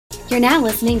You're now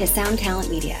listening to Sound Talent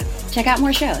Media. Check out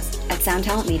more shows at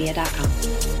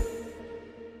soundtalentmedia.com.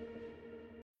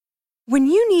 When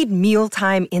you need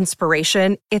mealtime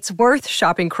inspiration, it's worth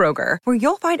shopping Kroger, where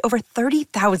you'll find over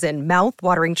 30,000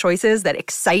 mouth-watering choices that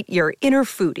excite your inner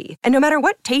foodie. And no matter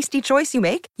what tasty choice you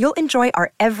make, you'll enjoy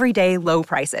our everyday low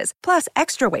prices, plus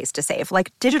extra ways to save,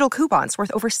 like digital coupons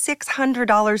worth over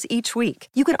 $600 each week.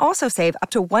 You can also save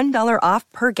up to $1 off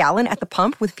per gallon at the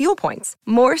pump with fuel points.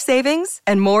 More savings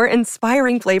and more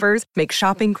inspiring flavors make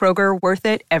shopping Kroger worth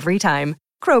it every time.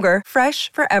 Kroger,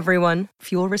 fresh for everyone.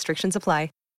 Fuel restrictions apply.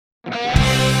 Hi,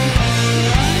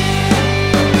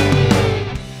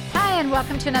 and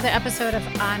welcome to another episode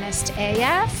of Honest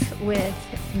AF with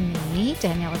me,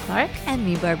 Daniela Clark. And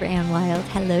me, Barbara Ann Wild.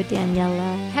 Hello,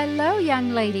 Daniela. Hello, young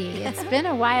lady. It's been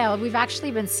a while. We've actually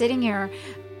been sitting here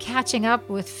catching up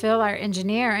with Phil, our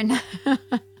engineer, and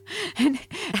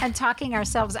and talking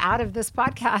ourselves out of this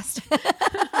podcast.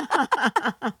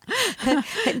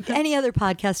 Any other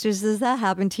podcasters, does that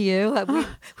happen to you?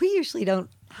 We usually don't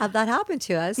have that happen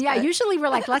to us. Yeah, usually we're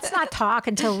like, let's not talk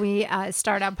until we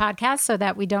start our podcast so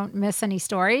that we don't miss any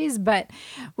stories. But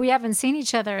we haven't seen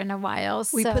each other in a while.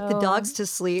 We put the dogs to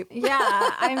sleep. Yeah,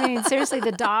 I mean, seriously,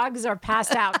 the dogs are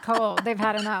passed out cold. They've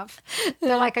had enough.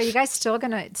 They're like, are you guys still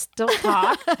going to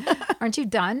talk? Aren't you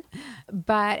done?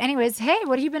 But anyways, hey,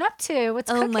 what have you been up to?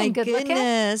 What's cooking? Oh my Good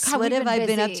goodness. God, what have I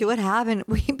been up to? What haven't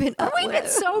we been up We've been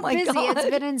so busy. God. It's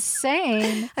been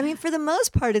insane. I mean, for the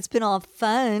most part, it's been all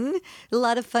fun. A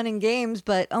lot of fun and games,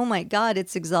 but oh my God,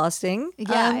 it's exhausting.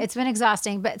 Yeah, it's been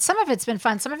exhausting, but some of it's been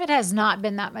fun. Some of it has not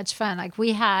been that much fun. Like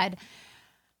we had,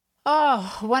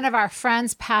 one of our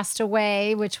friends passed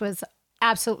away, which was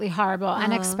absolutely horrible,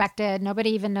 unexpected.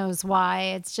 Nobody even knows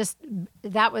why. It's just,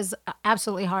 that was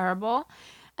absolutely horrible,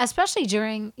 especially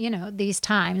during, these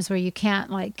times where you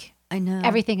can't I know.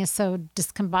 Everything is so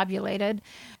discombobulated.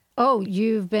 Oh,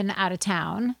 you've been out of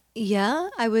town. Yeah,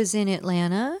 I was in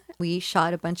Atlanta. We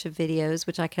shot a bunch of videos,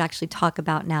 which I could actually talk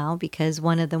about now because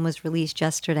one of them was released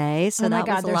yesterday. So that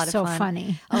was a lot of fun. So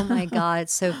funny. Oh my God,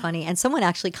 it's so funny. And someone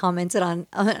actually commented on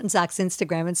Zach's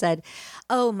Instagram and said,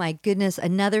 oh my goodness,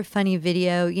 another funny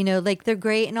video. They're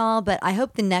great and all, but I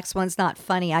hope the next one's not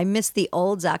funny. I missed the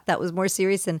old Zach that was more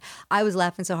serious, and I was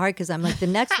laughing so hard because I'm like, the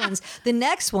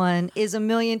next one is a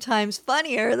million times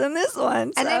funnier than this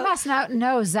one. And they must not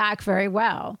know Zach very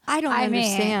well. I don't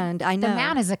understand. I know. The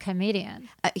man is a comedian.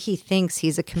 He thinks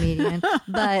he's a comedian,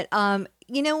 but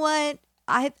you know what?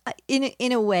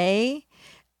 In a way,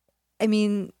 I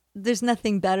mean, there's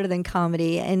nothing better than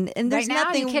comedy, and there's right now,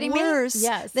 nothing worse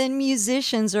than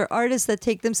musicians or artists that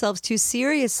take themselves too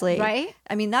seriously. Right?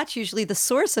 I mean, that's usually the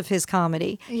source of his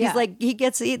comedy. Yeah. He's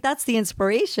like, that's the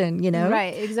inspiration,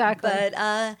 Right, exactly.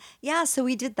 But so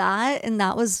we did that, and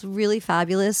that was really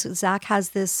fabulous. Zach has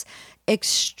this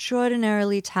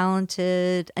extraordinarily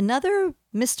talented, another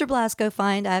Mr. Blasco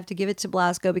find. I have to give it to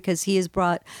Blasco because he has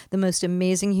brought the most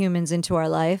amazing humans into our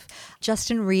life.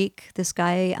 Justin Reek, this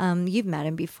guy, you've met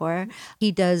him before.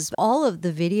 He does all of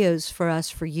the videos for us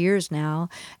for years now.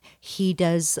 He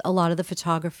does a lot of the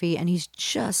photography, and he's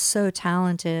just so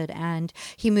talented. And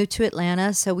he moved to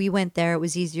Atlanta, so we went there. It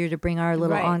was easier to bring our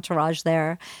little entourage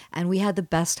there, and we had the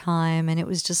best time, and it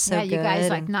was just so good. Yeah, you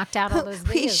guys knocked out all those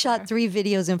videos. We shot 3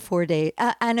 videos in 4 days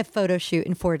and a photo shoot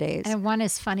in 4 days. And one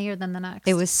is funnier than the next.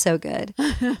 It was so good.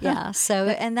 Yeah. So,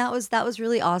 and that was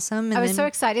really awesome. And I was so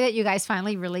excited that you guys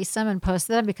finally released them and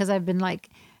posted them because I've been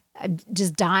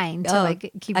just dying to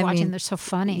keep watching. They're so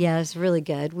funny. Yeah, it's really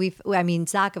good.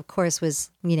 Zach, of course,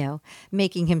 was,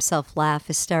 making himself laugh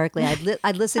hysterically.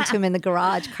 I'd listen to him in the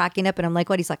garage cracking up, and I'm like,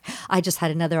 what? He's like, I just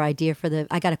had another idea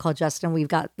I got to call Justin. We've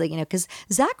got, because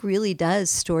Zach really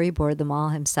does storyboard them all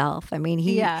himself. I mean,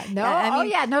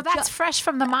 that's fresh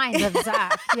from the mind of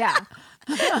Zach. Yeah.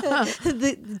 I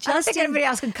don't think anybody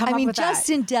else can come up with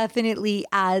Justin definitely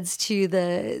adds to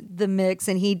the mix,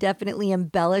 and he definitely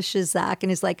embellishes Zach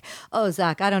and is like, oh,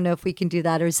 Zach, I don't know if we can do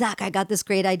that. Or Zach, I got this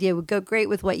great idea. It would go great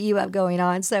with what you have going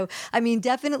on. So,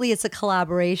 definitely it's a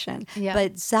collaboration. Yeah.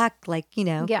 But Zach, he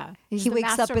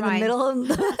wakes up in the middle of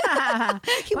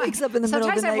he wakes up in the middle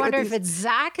of the night. Sometimes I wonder if it's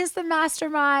Zach is the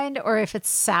mastermind or if it's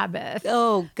Sabbath.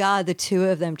 Oh God, the two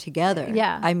of them together.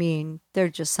 Yeah. They're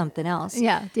just something else.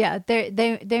 Yeah, yeah.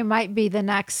 They might be the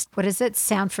next, what is it?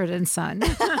 Sanford and Son.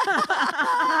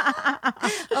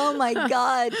 Oh my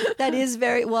God. That is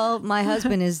very, well, my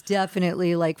husband is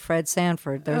definitely like Fred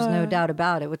Sanford. There's no doubt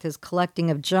about it with his collecting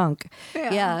of junk.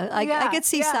 I could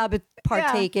see Sabbath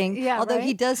partaking. Yeah, although right?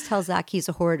 he does tell Zach he's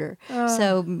a hoarder.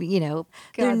 So, their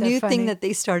they're new funny. thing that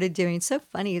they started doing. So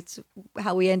funny. It's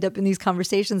how we end up in these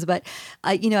conversations. But,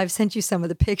 I've sent you some of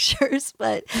the pictures,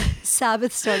 but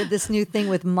Sabbath started this new thing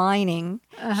with mining.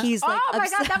 He's like, oh my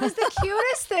God, that was the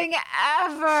cutest thing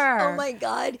ever. oh my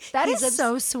God. That He's is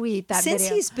so sweet, that Since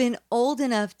video. he's been old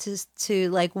enough to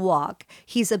like walk,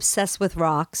 he's obsessed with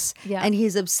rocks, Yeah. and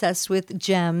he's obsessed with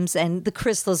gems and the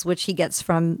crystals, which he gets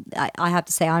from, I have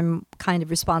to say, I'm kind of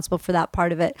responsible for that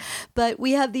part of it. But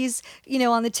we have these,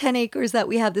 on the 10 acres that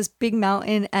we have this big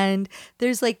mountain, and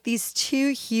there's like these two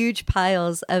huge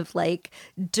piles of like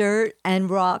dirt and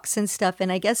rocks and stuff.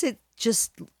 And I guess it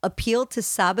just appealed to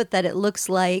Sabbath that it looks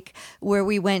like where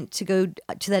we went to go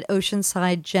to that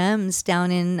Oceanside Gems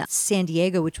down in San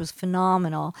Diego, which was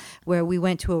phenomenal, where we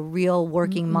went to a real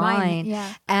working mine.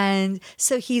 yeah. And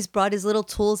so he's brought his little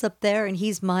tools up there and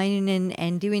he's mining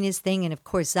and doing his thing. And of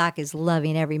course, Zach is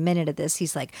loving every minute of this.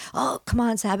 He's like, oh, come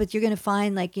on, Sabbath, you're going to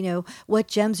find like, what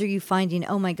gems are you finding?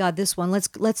 Oh my God, this one.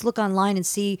 Let's look online and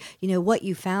see, what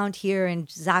you found here. And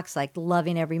Zach's like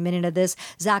loving every minute of this.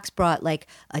 Zach's brought like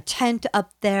a tent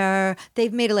up there.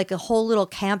 They've made like a whole little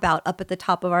camp out up at the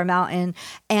top of our mountain.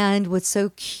 And what's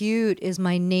so cute is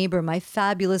my neighbor, my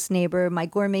fabulous neighbor, my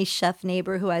gourmet chef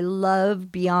neighbor, who I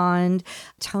love beyond,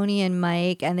 Tony and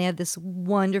Mike. And they have this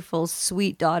wonderful,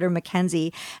 sweet daughter,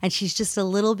 Mackenzie. And she's just a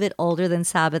little bit older than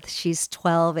Sabbath. She's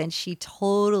 12, and she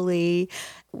totally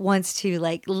wants to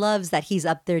loves that he's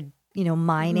up there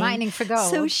mining for gold.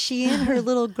 So she and her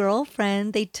little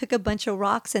girlfriend, they took a bunch of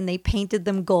rocks and they painted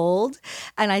them gold.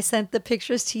 And I sent the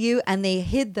pictures to you, and they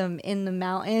hid them in the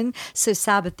mountain. So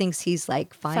Sabbath thinks he's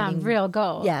like finding Found real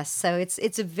gold. Yes. So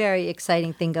it's a very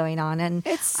exciting thing going on. And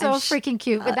It's so freaking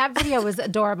cute. But that video was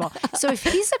adorable. So if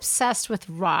he's obsessed with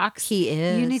rocks, He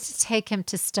is. You need to take him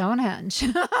to Stonehenge.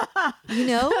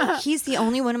 he's the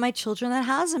only one of my children that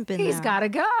hasn't been He's there. got to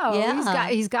go. Yeah.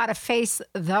 He's got to face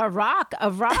the rock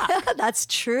of rock. That's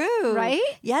true. Right?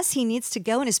 Yes, he needs to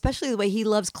go. And especially the way he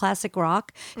loves classic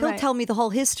rock. He'll Right. tell me the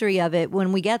whole history of it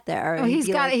when we get there. Well, he's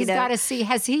got to see.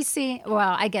 Has he seen?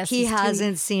 Well, I guess He he's too-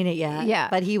 hasn't seen it yet. Yeah.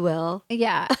 But he will.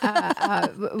 Yeah.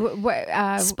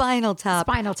 Spinal Tap.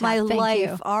 Spinal Tap, My thank life,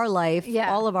 you. our life,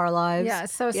 Yeah. all of our lives. Yeah,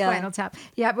 so Spinal Tap.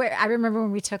 Yeah, but I remember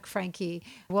when we took Frankie.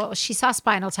 Well, she saw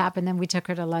Spinal Tap, and then we took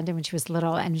her to London when she was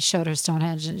little and showed her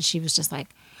Stonehenge, and she was just like,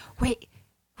 "Wait."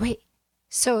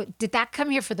 So did that come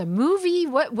here for the movie?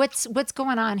 What's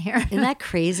going on here? Isn't that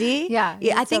crazy? Yeah,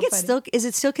 I it's think so it's funny. is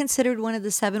it still considered one of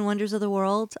the 7 wonders of the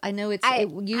world? I know it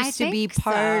used to be think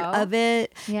part so. of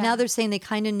it. Yeah. Now they're saying they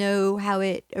kind of know how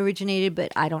it originated,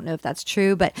 but I don't know if that's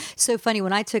true. But so funny,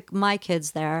 when I took my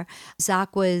kids there,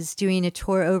 Zach was doing a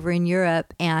tour over in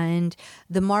Europe, and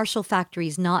the Marshall factory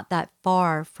is not that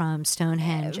far from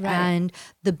Stonehenge, Right. and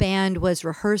the band was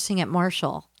rehearsing at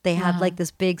Marshall. They had like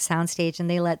this big soundstage, and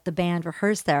they let the band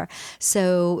rehearse there.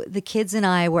 So the kids and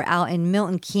I were out in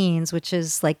Milton Keynes, which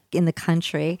is like in the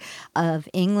country of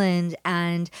England,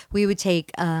 and we would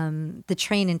take the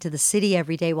train into the city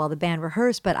every day while the band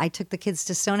rehearsed. But I took the kids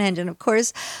to Stonehenge, and of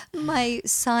course, my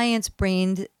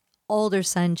science-brained older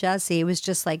son Jesse was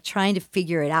just like trying to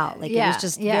figure it out. Like it was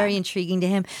just very intriguing to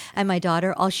him. And my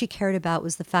daughter, all she cared about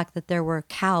was the fact that there were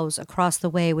cows across the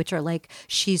way, which are like,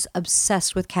 she's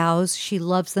obsessed with cows. She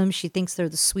loves them. She thinks they're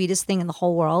the sweetest thing in the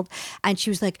whole world. And she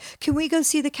was like, can we go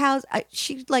see the cows?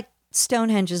 She like,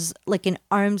 Stonehenge is like an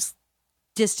arm's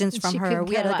distance from She her. could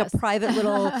We had care like less. a private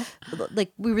little,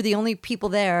 like we were the only people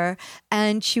there.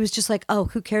 And she was just like, oh,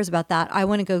 who cares about that? I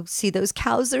want to go see those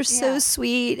cows. They're so Yeah.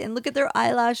 sweet. And look at their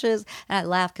eyelashes. And I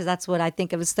laugh because that's what I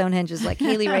think of as Stonehenge is like.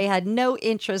 Haley Ray had no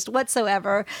interest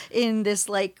whatsoever in this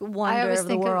like wonder of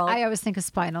the world. I always think of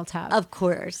Spinal Tap. Of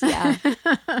course. Yeah.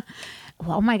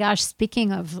 Well, oh my gosh,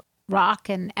 speaking of rock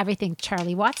and everything,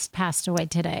 Charlie Watts passed away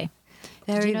today.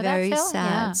 Did Very, you know that, very Phil?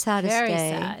 sad. Yeah, Saddest very day.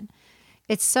 sad.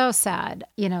 It's so sad.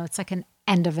 It's like an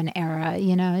end of an era.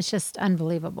 It's just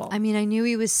unbelievable. I mean, I knew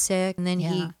he was sick, and then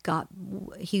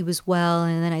he was well,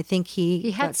 and then I think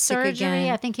he had got sick surgery.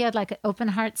 again. I think he had like an open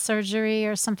heart surgery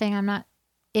or something. I'm not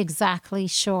exactly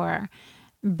sure.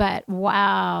 But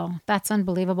wow, that's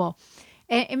unbelievable.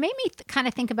 It made me kind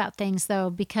of think about things, though,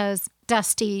 because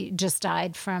Dusty just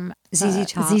died from ZZ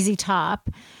Top. ZZ Top.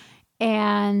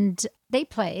 And they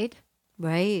played.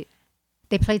 Right.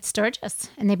 They played Sturgis,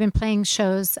 and they've been playing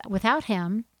shows without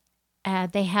him.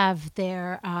 They have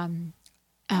their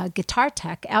guitar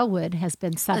tech, Elwood, has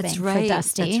been subbing That's right. for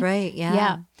Dusty. That's right. Yeah.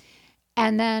 Yeah.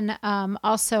 And then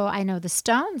also, I know the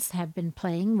Stones have been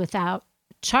playing without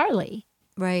Charlie,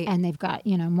 Right. and they've got,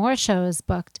 more shows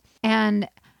booked. And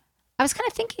I was kind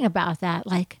of thinking about that.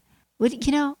 Like,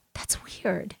 that's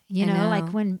weird. You know, like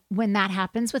when that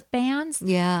happens with bands.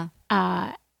 Yeah.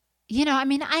 You know, I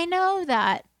mean, I know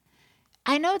that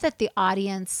the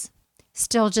audience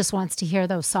still just wants to hear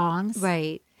those songs.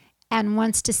 Right. And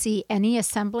wants to see any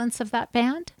semblance of that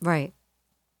band. Right.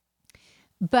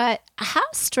 But how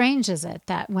strange is it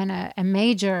that when a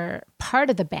major part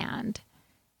of the band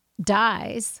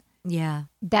dies, Yeah.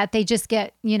 that they just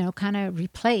get, you know, kind of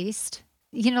replaced?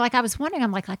 You know, like I was wondering,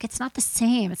 I'm like it's not the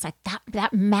same. It's like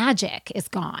that magic is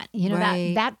gone. You know,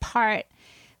 Right. that part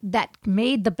that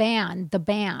made the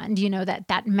band, you know,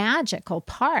 that magical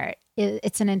part,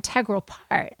 it's an integral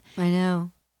part. I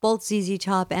know. Both ZZ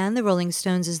Top and the Rolling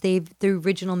Stones is the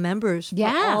original members for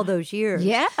all those years.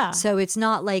 Yeah. So it's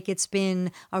not like it's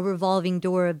been a revolving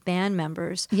door of band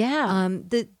members. Yeah. I mean,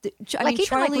 Even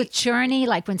Charlie, like with Journey,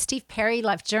 like when Steve Perry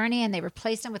left Journey and they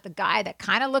replaced him with a guy that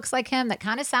kind of looks like him, that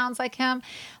kind of sounds like him.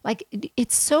 Like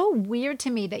it's so weird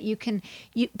to me that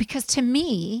because to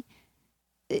me,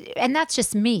 and that's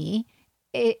just me,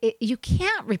 you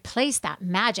can't replace that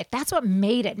magic. That's what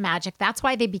made it magic. That's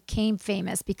why they became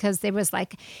famous, because it was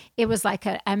like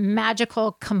a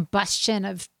magical combustion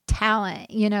of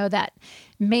talent, you know, that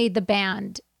made the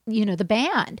band, you know, the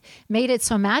band made it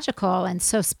so magical and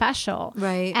so special.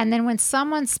 Right. And then when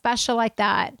someone special like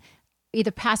that either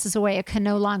passes away or can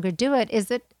no longer do it, is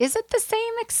it the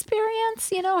same experience,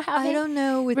 you know, I don't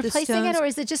know with replacing the Stones, it, or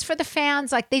is it just for the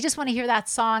fans? Like they just want to hear that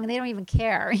song and they don't even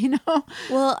care, you know?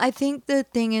 Well, I think the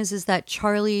thing is that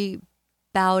Charlie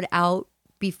bowed out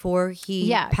before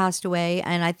he passed away,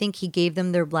 and I think he gave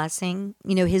them their blessing,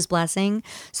 you know, his blessing.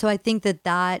 So I think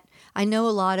that I know a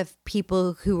lot of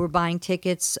people who were buying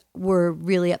tickets were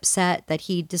really upset that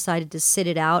he decided to sit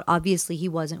it out. Obviously, he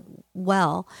wasn't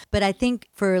well, but I think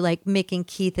for like Mick and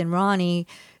Keith and Ronnie,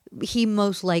 he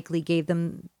most likely gave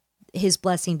them his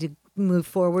blessing to move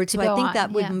forward. So I think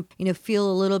that would, you know, feel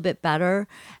a little bit better.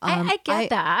 I get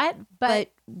that,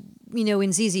 but you know,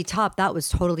 in ZZ Top, that was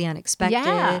totally unexpected.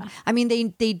 Yeah. I mean,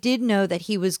 they did know that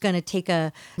he was going to take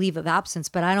a leave of absence,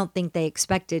 but I don't think they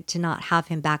expected to not have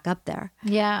him back up there.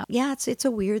 Yeah. Yeah, it's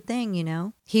a weird thing, you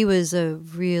know. He was a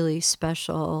really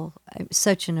special,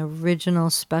 such an original,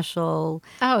 special.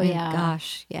 Oh, I mean, yeah.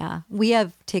 Gosh, yeah. We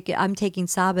have I'm taking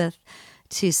Sabbath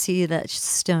to see that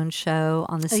Stone show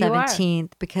on the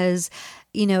 17th because,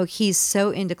 you know, he's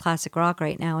so into classic rock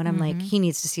right now. And I'm like, he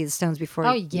needs to see the Stones before.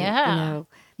 Oh, yeah. You know.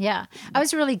 Yeah. I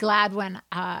was really glad when,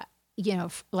 you know,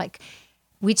 like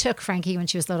we took Frankie when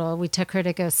she was little, we took her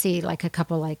to go see like a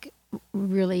couple like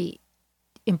really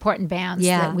important bands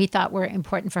that we thought were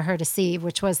important for her to see,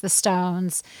 which was the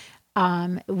Stones.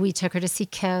 We took her to see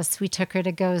Kiss. We took her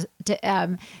to go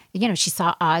to, you know, she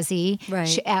saw Ozzy.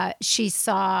 Right. She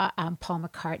saw Paul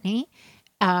McCartney.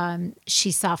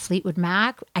 She saw Fleetwood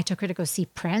Mac. I took her to go see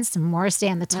Prince and Morris Day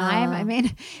and the Time. I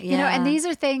mean, you know, and these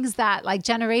are things that like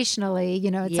generationally,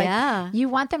 you know, it's like you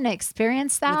want them to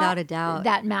experience that without a doubt,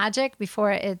 that magic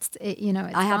before you know,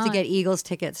 it's I have gone. to get Eagles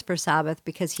tickets for Sabbath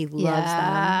because he loves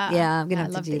them. Yeah, I'm gonna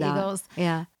have to do that. Eagles.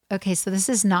 Yeah. Okay, so this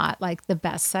is not like the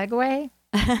best segue,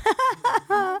 but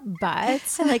I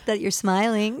like that you're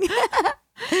smiling.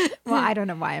 well, I don't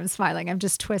know why I'm smiling. I'm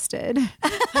just twisted,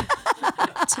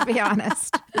 to be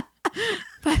honest.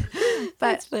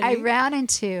 But I ran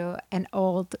into an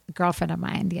old girlfriend of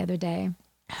mine the other day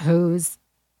who's,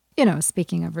 you know,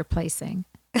 speaking of replacing.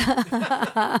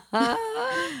 I'm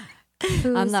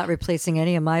not replacing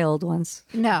any of my old ones.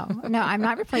 No, I'm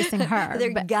not replacing her.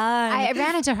 They're gone. I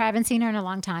ran into her. I haven't seen her in a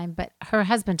long time, but her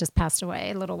husband just passed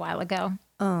away a little while ago.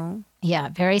 Oh. Yeah,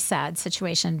 very sad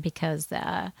situation because,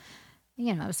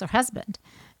 you know, it was her husband.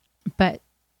 But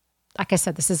like I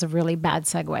said, this is a really bad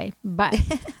segue. But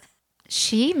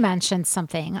she mentioned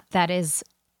something that is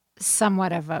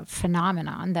somewhat of a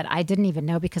phenomenon that I didn't even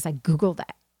know because I Googled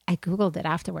it. I Googled it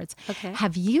afterwards. Okay.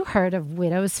 Have you heard of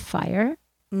widow's fire?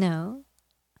 No.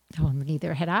 Well,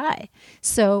 neither had I.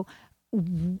 So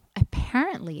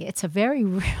apparently it's a very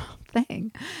real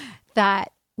thing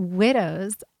that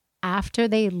widows, after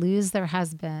they lose their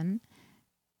husband,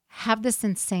 have this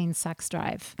insane sex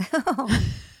drive.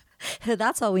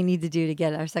 That's all we need to do to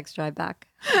get our sex drive back.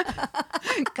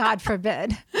 God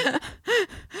forbid.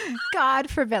 God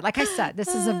forbid. Like I said,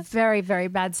 this is a very, very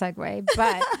bad segue.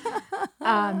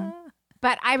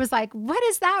 But I was like, what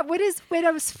is that? What is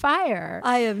widow's fire?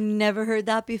 I have never heard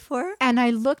that before. And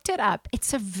I looked it up.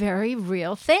 It's a very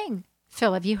real thing.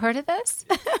 Phil, have you heard of this?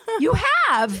 You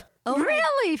have? Oh,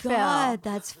 really, Phil? God,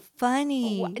 that's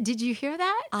funny. Did you hear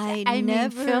that? I mean,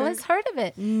 never. Phil has heard of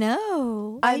it.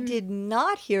 No, I did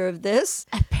not hear of this.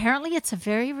 Apparently, it's a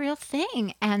very real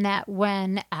thing, and that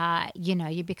when you know,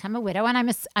 you become a widow, and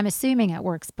I'm assuming it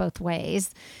works both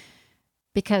ways.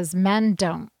 because men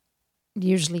don't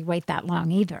usually wait that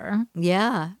long either,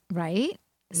 Yeah. right?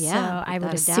 Yeah, So I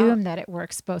would without a assume that it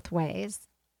works both ways.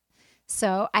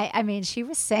 So I mean, she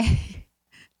was saying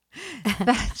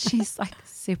that she's like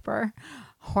super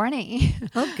horny.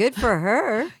 Oh, good for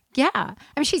her. Yeah. I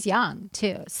mean, she's young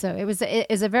too. So it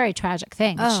is a very tragic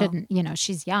thing. It Oh. shouldn't,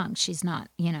 she's young. She's not,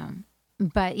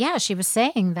 but yeah, she was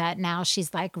saying that now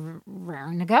she's like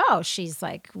raring to go. She's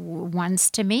like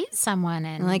wants to meet someone.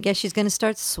 And And I guess she's going to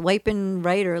start swiping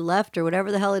right or left or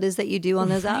whatever the hell it is that you do on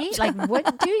those right? apps. Like,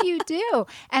 what do you do?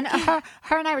 And her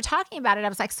and I were talking about it. I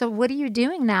was like, so what are you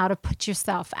doing now to put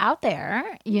yourself out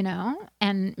there,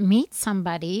 and meet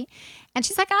somebody? And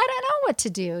she's like, I don't know what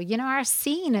to do. Our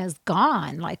scene is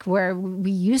gone. Like where we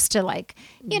used to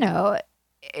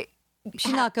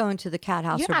She's not going to the cat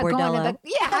house you're or not bordello. going to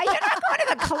you're not going to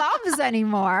the clubs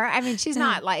anymore. I mean, she's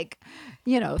not like,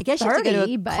 I guess 30, you have to go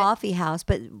to a but coffee house,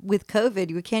 but with COVID,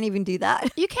 you can't even do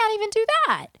that. you can't even do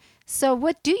that. So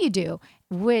what do you do?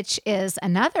 Which is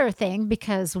another thing,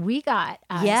 because we got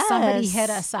somebody Yes. hit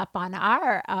us up on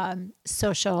our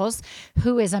socials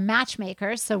who is a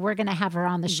matchmaker. So we're going to have her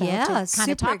on the show Yeah, to kind of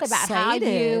super talk about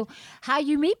excited. how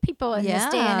you meet people in this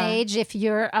day and Yeah. age. If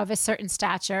you're of a certain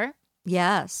stature,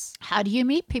 Yes. how do you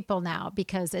meet people now?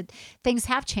 Because things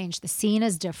have changed. The scene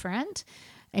is different.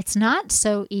 It's not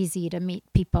so easy to meet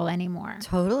people anymore.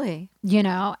 Totally.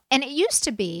 And it used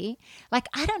to be like,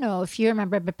 I don't know if you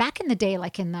remember, but back in the day,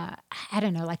 like in the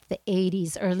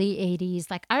 80s, early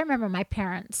 80s, like I remember my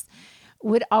parents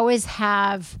would always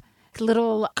have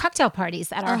little cocktail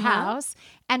parties at our house,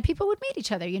 and people would meet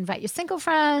each other. You invite your single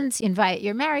friends, you invite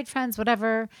your married friends,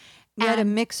 whatever. You had a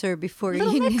And mixer before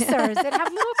little you mixers. They'd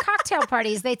have little cocktail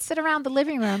parties. They'd sit around the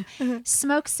living room,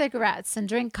 smoke cigarettes and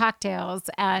drink cocktails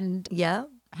and Yeah.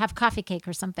 have coffee cake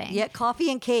or something. Yeah,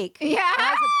 coffee and cake. Yeah.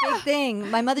 That was a big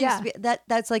thing. My mother used to be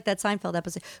that's like that Seinfeld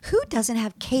episode. Who doesn't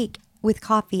have cake with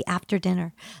coffee after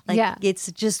dinner? Like Yeah.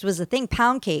 it's just was a thing.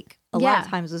 Pound cake. A lot Yeah. of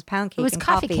times was pound cake. It was and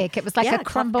coffee cake. It was like a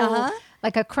crumble,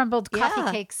 like a crumbled coffee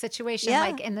Yeah. cake situation, Yeah.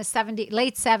 like in the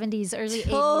late 70s, early 80s.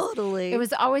 Totally. It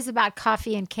was always about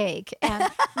coffee and cake.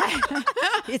 And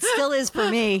It still is for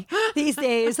me these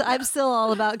days. I'm still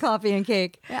all about coffee and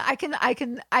cake. I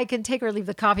can take or leave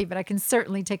the coffee, but I can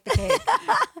certainly take the cake.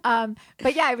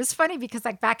 But yeah, it was funny because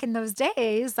like back in those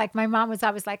days, like my mom was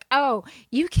always like, "Oh,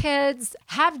 you kids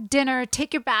have dinner,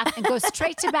 take your bath, and go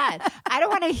straight to bed. I don't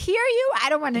want to hear you. I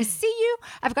don't want to see you.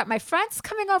 I've got my friends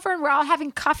coming over, and we're all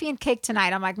having coffee and cake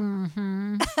tonight." I'm like,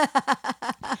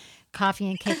 coffee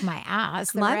and cake, my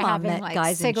ass. My We're mom having met like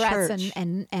guys in cigarettes church.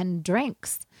 and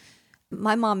drinks.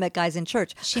 My mom met guys in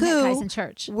church. She met guys in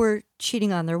church. Were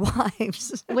cheating on their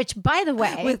wives Which, by the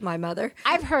way, with my mother.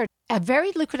 I've heard a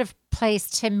very lucrative place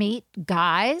to meet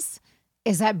guys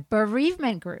is at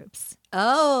bereavement groups.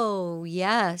 Oh,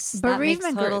 yes.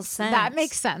 Bereavement that makes total groups. sense. That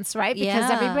makes sense, right? Because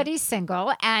Yeah. everybody's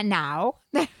single, and now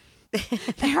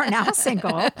they are now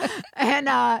single,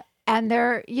 and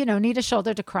they're need a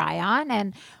shoulder to cry on,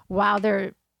 and while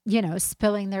they're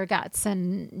spilling their guts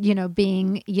and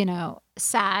being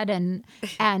sad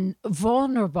and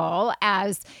vulnerable,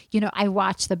 as I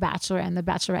watch The Bachelor and The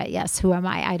Bachelorette. Yes, who am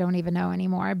I? I don't even know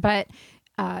anymore, but.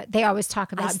 They always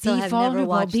talk about still be have never vulnerable,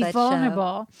 watched be that show.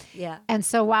 vulnerable. Yeah. And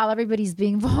so while everybody's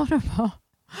being vulnerable,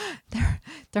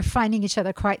 they're finding each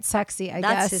other quite sexy, I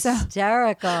That's guess. So,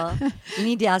 hysterical. You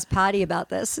need to ask Patty about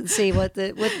this and see what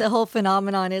the whole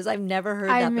phenomenon is. I've never heard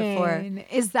that before.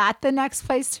 is that the next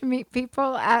place to meet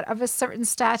people of a certain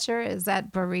stature? Is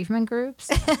that bereavement groups?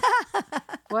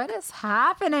 What is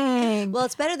happening? Well,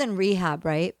 it's better than rehab,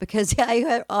 right? Because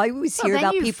I always hear then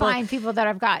about you people. find people that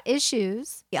have got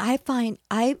issues. I find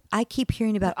I keep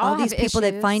hearing about all all these have people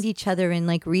that issues. find each other in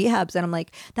like rehabs, and I'm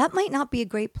like, that might not be a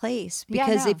great place Yeah,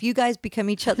 because no. if you guys become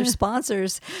each other's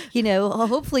sponsors,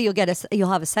 hopefully you'll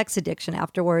have a sex addiction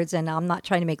afterwards. And I'm not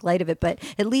trying to make light of it, but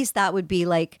at least that would be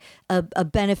like a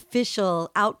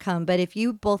beneficial outcome. But if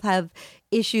you both have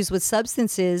issues with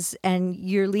substances and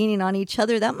you're leaning on each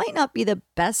other, that might not be the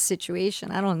best situation.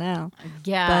 I don't know.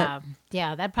 Yeah.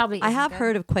 Yeah, that probably I isn't have good.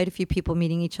 heard of quite a few people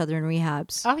meeting each other in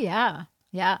rehabs. Oh, yeah.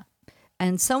 Yeah.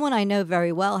 And someone I know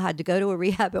very well had to go to a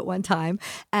rehab at one time,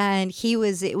 and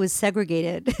it was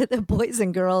segregated. The boys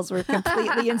and girls were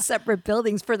completely in separate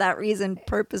buildings for that reason,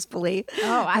 purposefully.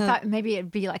 Oh, I thought maybe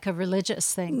it'd be like a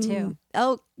religious thing too.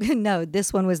 Oh, no,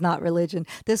 this one was not religion.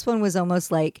 This one was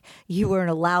almost like you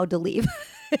weren't allowed to leave.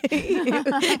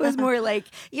 It was more like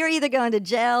you're either going to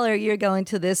jail or you're going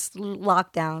to this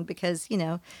lockdown because,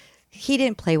 he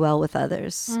didn't play well with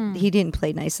others. He didn't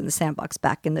play nice in the sandbox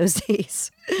back in those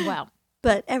days. Well,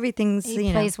 but everything's,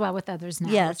 He plays well with others now,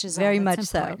 yes, which is very all much that's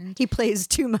so. important. He plays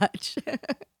too much.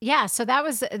 Yeah, so that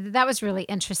was really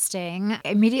interesting.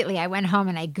 Immediately, I went home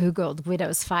and I Googled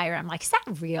Widow's Fire. I'm like, is that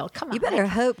real? Come on. You better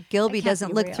hope Gilby can't doesn't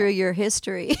be look real. through your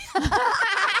history.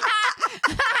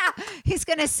 He's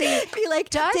going to see, Be like,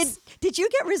 did you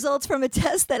get results from a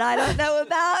test that I don't know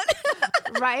about?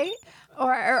 right?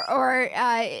 Or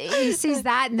he sees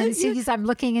that and then sees I'm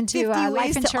looking into 50 life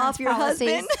ways to insurance off your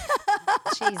policies.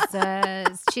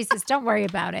 husband. Jesus, don't worry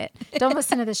about it. Don't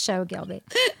listen to the show, Gilby.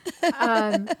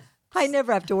 I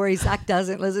never have to worry. Zach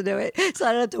doesn't listen to it, so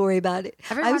I don't have to worry about it.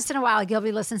 Every once in a while,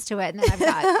 Gilby listens to it, and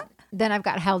then I've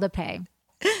got hell to pay.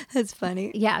 That's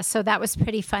funny. Yeah, so that was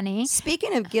pretty funny.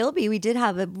 Speaking of Gilby, we did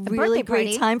have a really birthday great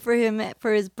party. time for him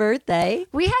for his birthday.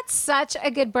 We had such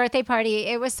a good birthday party.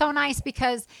 It was so nice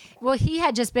because, well, he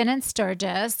had just been in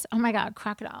Sturgis. Oh my God,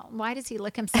 crocodile. Why does he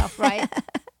lick himself right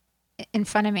in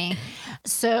front of me?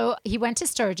 So he went to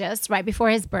Sturgis right before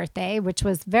his birthday, which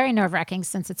was very nerve-wracking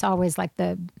since it's always like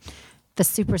the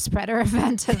super spreader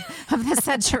event of the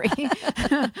century.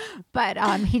 But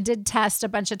he did test a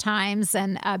bunch of times.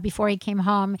 And before he came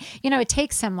home, it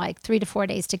takes him like 3 to 4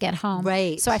 days to get home.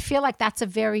 Right. So I feel like that's a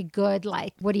very good,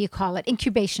 like, what do you call it?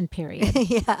 Incubation period.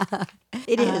 Yeah,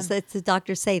 it is. That's the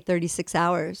doctors say 36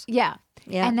 hours. Yeah.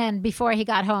 Yeah. And then before he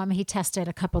got home, he tested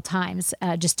a couple times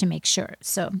just to make sure.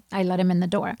 So I let him in the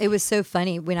door. It was so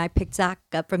funny when I picked Zach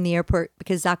up from the airport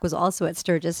because Zach was also at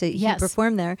Sturgis. He Yes.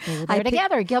 performed there. We were there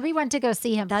together. Gilby went to go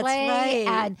see him That's play. right.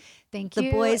 And thank The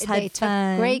you. boys had they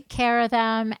fun. took great care of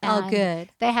them. Oh, And good.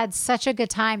 They had such a good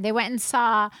time. They went and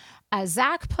saw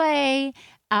Zach play.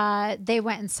 They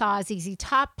went and saw ZZ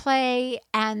Top play.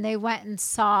 And they went and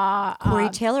saw Corey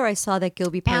Taylor, I saw that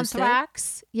Gilby posted.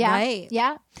 Anthrax. Yeah. Right.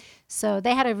 Yeah. So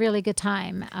they had a really good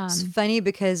time. It's funny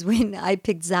because when I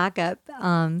picked Zach up,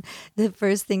 the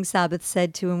first thing Sabbath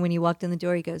said to him when he walked in the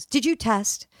door, he goes, "Did you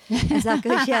test?" And Zach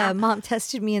goes, "Yeah, Mom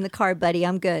tested me in the car, buddy.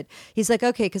 I'm good." He's like,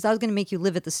 "Okay, because I was going to make you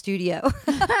live at the studio."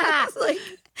 It's like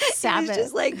Sabbath. He's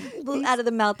just like out of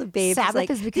the mouth of babes. Sabbath like,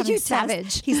 is "Did becoming you test?"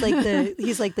 savage. He's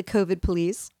like the COVID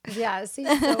police. Yes, he's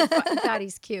so fun. God,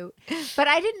 he's cute. But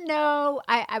I didn't know.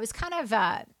 I was kind of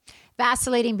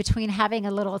vacillating between having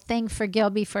a little thing for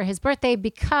Gilby for his birthday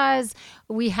because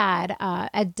we had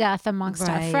a death amongst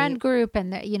our Right. friend group,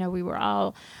 and we were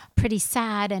all pretty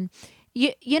sad. And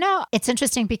it's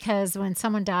interesting because when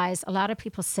someone dies, a lot of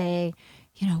people say,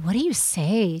 what do you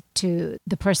say to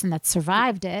the person that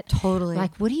survived it? Totally.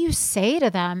 Like, what do you say to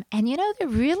them? And there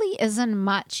really isn't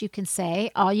much you can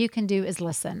say. All you can do is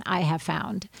listen. I have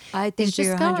found. I think Is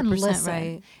you're just go and 100% listen.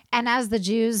 right. And as the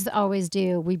Jews always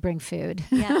do, we bring food.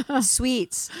 Yeah,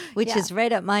 sweets, which Yeah. is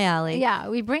right up my alley. Yeah,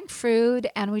 we bring food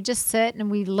and we just sit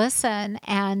and we listen.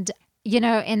 And,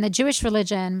 in the Jewish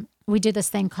religion, we do this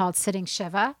thing called sitting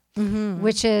Shiva,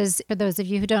 which is, for those of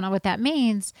you who don't know what that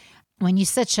means, when you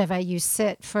sit Shiva, you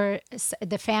sit for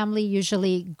the family.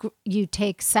 Usually you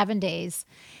take 7 days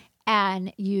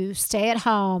and you stay at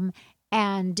home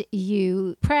and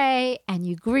you pray and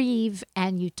you grieve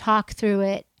and you talk through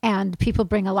it. And people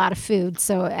bring a lot of food.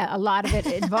 So a lot of it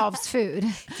involves food.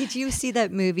 Did you see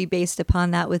that movie based upon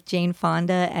that with Jane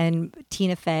Fonda and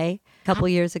Tina Fey a couple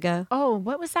years ago? Oh,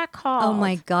 what was that called? Oh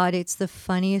my God, it's the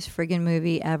funniest friggin'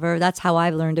 movie ever. That's how I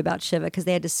learned about Shiva because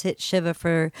they had to sit Shiva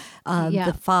for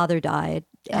the father died.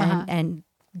 And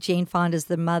Jane Fonda's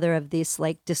the mother of these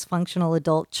like dysfunctional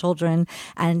adult children,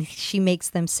 and she makes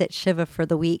them sit Shiva for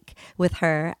the week with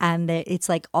her. And it's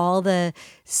like all the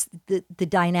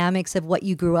dynamics of what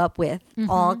you grew up with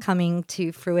all coming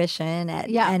to fruition.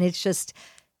 And it's just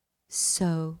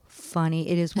so funny.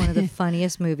 It is one of the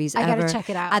funniest movies I ever. gotta check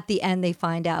it out. At the end, they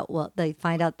find out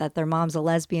that their mom's a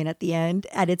lesbian at the end,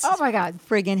 and it's Oh my God.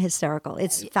 friggin' hysterical.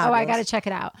 It's fabulous. Oh, I got to check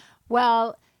it out.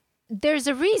 Well, there's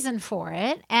a reason for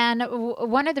it. And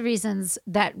one of the reasons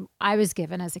that I was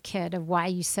given as a kid of why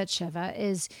you sit Shiva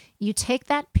is you take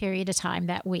that period of time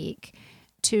that week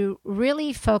to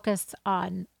really focus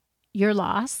on your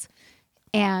loss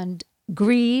and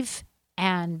grieve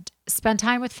and spend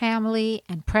time with family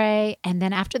and pray. And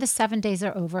then after the 7 days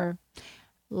are over,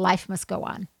 life must go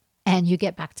on and you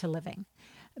get back to living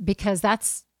because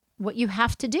that's what you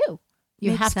have to do.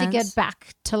 You Makes have to get sense.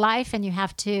 back to life and you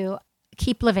have to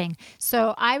keep living.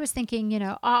 So I was thinking,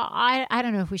 I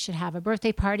don't know if we should have a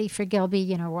birthday party for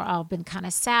Gilby. We're all been kind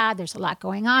of sad. There's a lot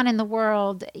going on in the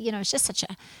world. It's just such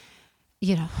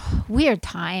a, weird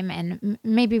time and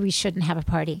maybe we shouldn't have a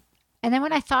party. And then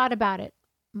when I thought about it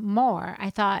more, I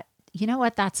thought, you know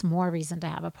what? That's more reason to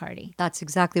have a party. That's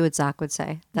exactly what Zach would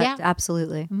say. Yeah.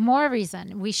 Absolutely. More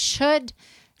reason. We should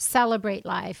celebrate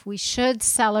life. We should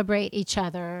celebrate each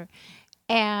other.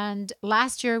 And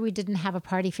last year we didn't have a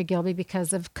party for Gilby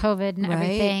because of COVID and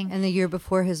everything. And the year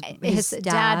before his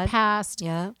dad passed.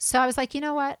 Yeah. So I was like, you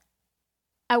know what?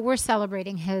 We're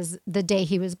celebrating the day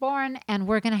he was born, and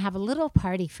we're going to have a little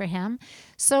party for him.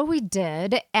 So we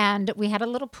did, and we had a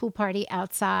little pool party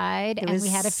outside, and we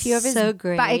had a few of his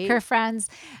biker friends,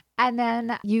 and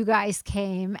then you guys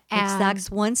came. And Zach's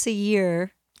once a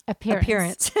year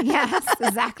appearance. Yes,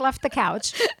 Zach left the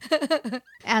couch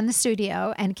and the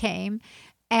studio and came,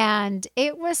 and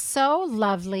it was so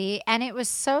lovely, and it was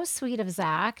so sweet of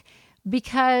Zach.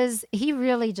 Because he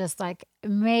really just like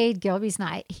made Gilby's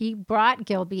night. He brought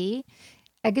Gilby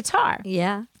a guitar.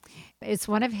 Yeah. It's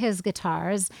one of his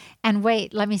guitars. And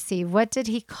wait, let me see. What did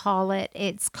he call it?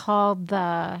 It's called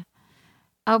the,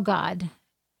 oh God.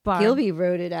 Gilby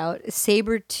wrote it out.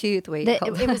 Saber-tooth. Wait. It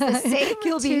was the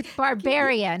Saber-tooth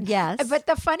Barbarian. Yes. But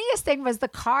the funniest thing was the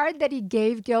card that he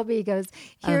gave Gilby. He goes,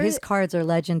 here. His cards are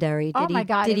legendary. My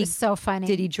God. It was so funny.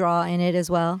 Did he draw in it as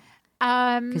well?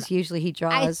 Because usually he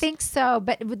draws. I think so.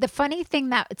 But the funny thing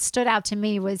that stood out to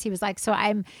me was he was like, so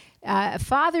I'm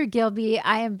Father Gilby,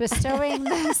 I am bestowing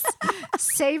this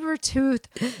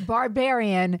saber-tooth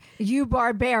barbarian, you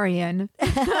barbarian.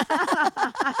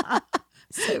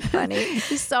 So funny.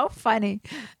 He's so funny.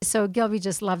 So Gilby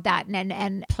just loved that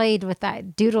and played with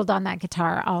that, doodled on that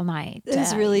guitar all night. It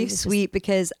was really sweet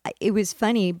because it was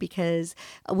funny because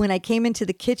when I came into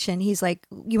the kitchen, he's like,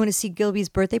 you want to see Gilby's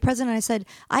birthday present? And I said,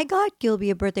 I got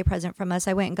Gilby a birthday present from us.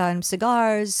 I went and got him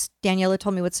cigars. Daniela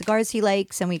told me what cigars he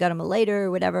likes and we got him a lighter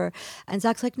or whatever. And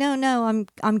Zach's like, no,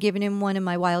 I'm giving him one of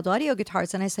my Wild Audio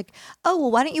guitars. And I was like, oh,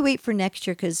 well, why don't you wait for next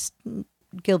year? Because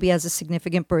Gilby has a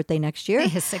significant birthday next year.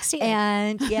 His 60th.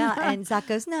 And Zach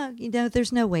goes, no,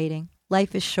 there's no waiting.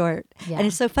 Life is short. Yeah. And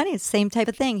it's so funny. It's the same type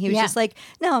of thing. He was just like,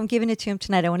 no, I'm giving it to him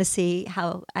tonight. I want to see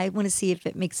if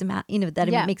it makes him,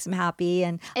 it makes him happy.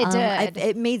 And it did.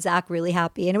 It made Zach really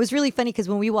happy. And it was really funny because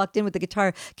when we walked in with the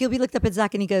guitar, Gilby looked up at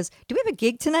Zach and he goes, do we have a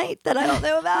gig tonight that I don't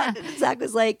know about? And Zach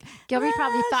was like, Gilby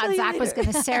probably thought Zach was going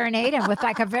to serenade him with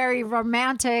like a very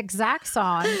romantic Zach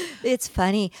song. It's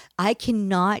funny. I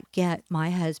cannot get my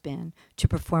husband to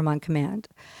perform on command.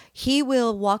 He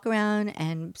will walk around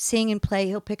and sing and play.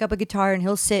 He'll pick up a guitar and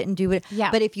he'll sit and do it. Yeah.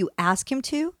 But if you ask him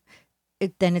to,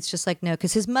 then it's just like, no,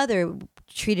 because his mother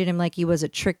treated him like he was a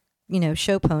trick,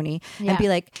 show pony and be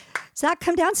like, Zach,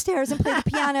 come downstairs and play the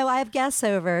piano. I have guests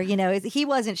over. He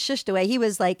wasn't shushed away. He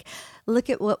was like, look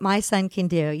at what my son can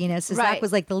do. So Zach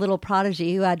was like the little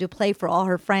prodigy who had to play for all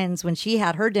her friends when she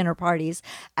had her dinner parties.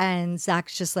 And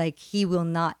Zach's just like, he will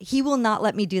not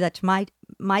let me do that to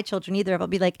my children either. I'll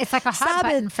be like, it's like a hot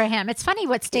button for him. It's funny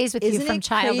what stays with you from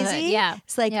childhood. Crazy? Yeah.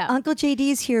 It's like, Uncle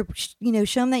JD's here,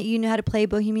 show him that you know how to play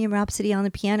Bohemian Rhapsody on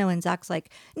the piano. And Zach's like,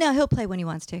 no, he'll play when he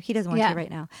wants to. He doesn't want to right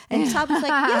now. And Todd was like,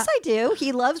 yes, I do.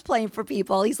 He loves playing for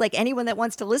people. He's like, anyone that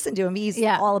wants to listen to him, he's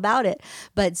all about it.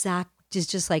 But Zach is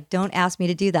just like, don't ask me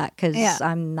to do that because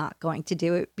I'm not going to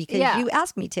do it because you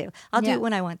asked me to. I'll do it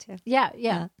when I want to.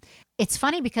 Yeah. It's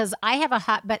funny because I have a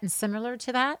hot button similar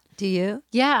to that. Do you?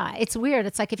 Yeah. It's weird.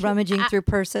 It's like if rummaging through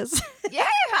purses. Yeah.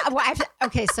 Well,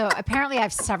 okay. So apparently I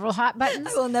have several hot buttons.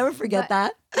 I will never forget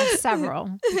that. I have several.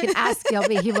 You can ask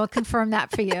Gilby. He will confirm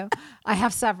that for you. I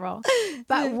have several.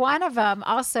 But one of them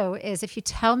also is if you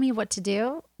tell me what to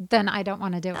do, then I don't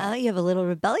want to do it. Oh, you have a little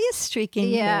rebellious streak in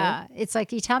you. Yeah. It's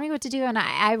like you tell me what to do and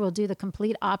I will do the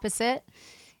complete opposite.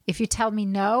 If you tell me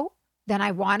no, then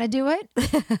I want to do it.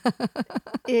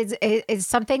 It's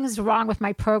something's wrong with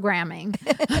my programming.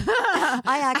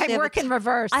 I work in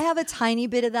reverse. I have a tiny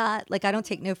bit of that. Like I don't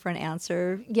take no for an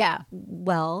answer. Yeah.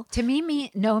 Well, to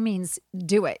me, no means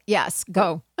do it. Yes,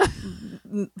 go.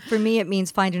 For me, it means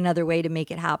find another way to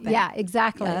make it happen. Yeah,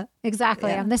 exactly. Yeah.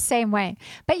 Exactly. Yeah. I'm the same way.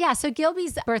 But yeah, so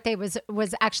Gilby's birthday was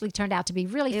actually turned out to be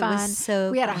really fun. Was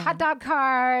so we had a fun. hot dog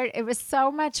cart. It was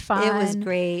so much fun. It was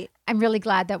great. I'm really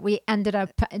glad that we ended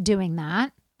up doing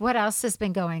that. What else has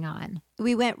been going on?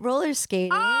 We went roller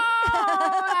skating.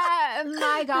 Oh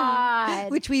my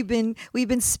God. Which we've been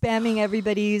spamming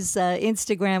everybody's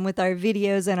Instagram with our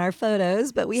videos and our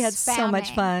photos, but we had so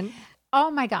much fun. Oh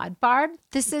my God. Barb,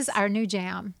 this is our new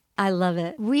jam. I love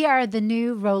it. We are the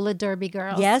new roller derby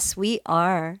girls. Yes, we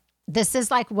are. This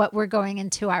is like what we're going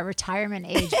into our retirement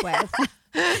age with.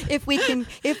 If we can,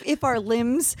 if our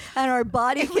limbs and our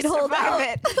body can hold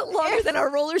out longer than our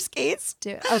roller skates.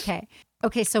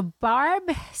 Okay, so Barb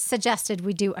suggested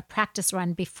we do a practice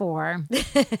run before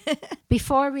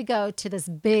we go to this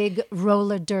big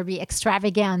roller derby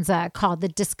extravaganza called the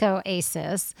Disco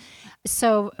Aces.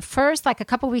 So first, like a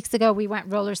couple weeks ago, we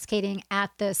went roller skating at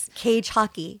this cage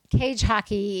hockey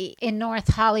in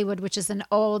North Hollywood, which is an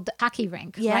old hockey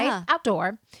rink, right?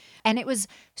 Outdoor. And it was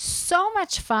so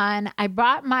much fun. I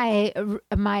brought my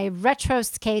retro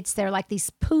skates. They're like these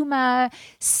Puma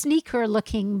sneaker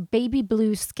looking baby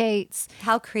blue skates.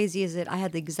 How crazy is it? I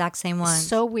had the exact same one.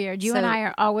 So weird. You and I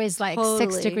are always like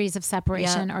 6 degrees of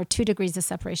separation or 2 degrees of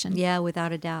separation. Yeah,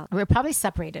 without a doubt. We're probably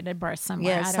separated at birth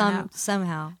somewhere. Yeah, I don't know.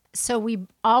 Somehow. So we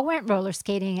all went roller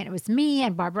skating, and it was me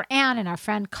and Barbara Ann and our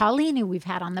friend Colleen, who we've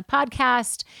had on the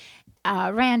podcast,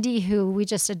 Randy, who we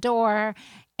just adore.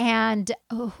 And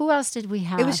who else did we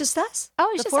have? It was just us. Oh,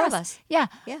 it was the just four us. of us. Yeah.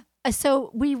 Yeah.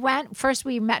 So we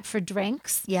met for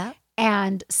drinks. Yeah.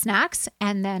 And snacks.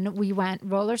 And then we went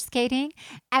roller skating,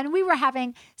 and we were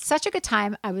having such a good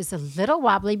time. I was a little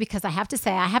wobbly because I have to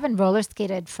say I haven't roller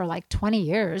skated for like 20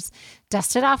 years,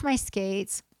 dusted off my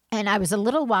skates. And I was a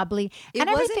little wobbly, and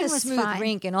everything was smooth fine.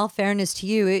 rink. In all fairness to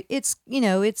you,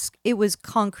 it was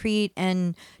concrete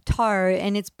and tar,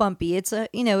 and it's bumpy. It's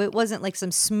it wasn't like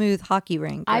some smooth hockey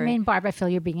rink. I mean, Barb, I feel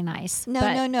you're being nice.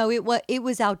 No. It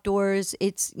was outdoors.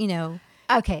 It's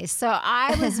Okay, so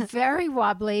I was very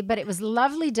wobbly, but it was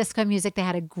lovely disco music. They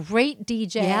had a great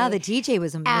DJ. Yeah, the DJ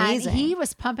was amazing. And he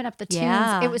was pumping up the tunes.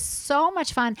 Yeah. It was so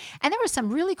much fun. And there were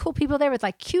some really cool people there with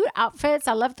like cute outfits.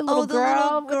 I loved the little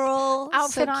girl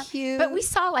outfit so on. cute. But we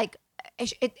saw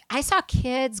I saw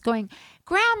kids going,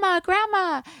 "Grandma,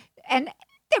 Grandma," and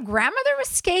their grandmother was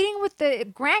skating with the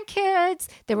grandkids.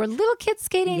 There were little kids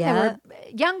skating. Yeah. There were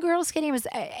young girls skating. It was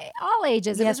all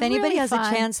ages. It Yeah, was if anybody really has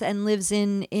fun. a chance and lives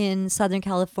in Southern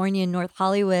California, in North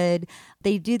Hollywood,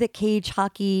 they do the cage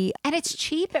hockey. And it's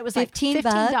cheap. It was like $15,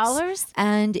 $15.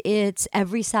 and it's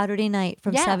every Saturday night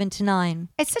from 7 to 9.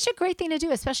 It's such a great thing to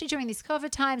do, especially during these COVID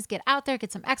times. Get out there,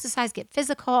 get some exercise, get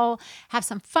physical, have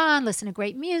some fun, listen to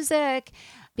great music,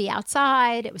 be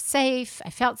outside. It was safe. I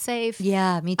felt safe.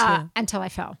 Yeah, me too. Until I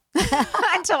fell.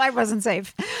 Until I wasn't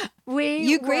safe.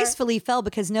 You gracefully fell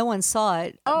because no one saw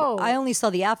it. Oh. I only saw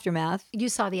the aftermath. You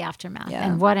saw the aftermath, Yeah.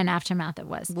 and what an aftermath it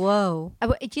was. Whoa.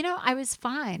 I was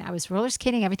fine. I was roller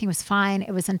skating. Everything was fine.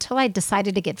 It was until I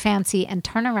decided to get fancy and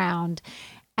turn around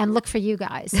and look for you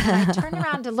guys. And I turned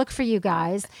around to look for you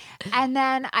guys. And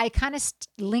then I kind of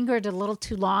lingered a little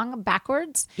too long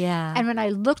backwards. Yeah. And when I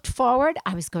looked forward,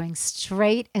 I was going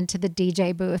straight into the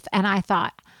DJ booth. And I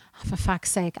thought, oh, for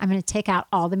fuck's sake, I'm going to take out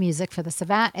all the music for this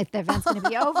event. The event's going to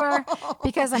be over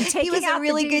because I'm taking out He was a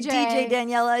really good DJ,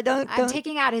 Daniela. I'm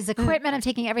taking out his equipment. I'm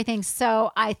taking everything.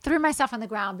 So I threw myself on the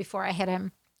ground before I hit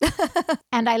him.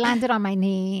 And I landed on my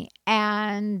knee,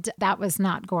 and that was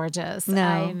not gorgeous. No.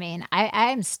 I mean,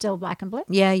 I'm still black and blue.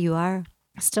 Yeah, you are.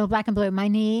 Still black and blue. My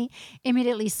knee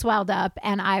immediately swelled up,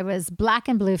 and I was black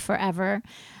and blue forever.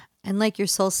 And like your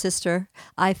soul sister,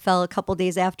 I fell a couple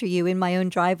days after you in my own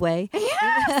driveway.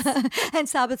 Yes! And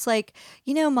Sabbath's like,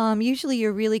 Mom, usually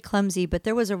you're really clumsy, but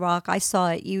there was a rock. I saw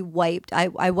it. You wiped.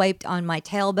 I wiped on my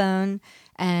tailbone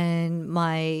and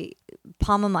my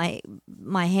palm of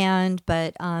my hand.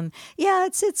 But yeah,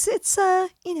 it's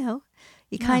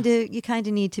you kind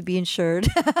of need to be insured.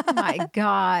 Oh my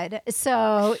God.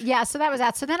 So that was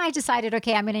that. So then I decided,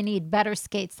 okay, I'm going to need better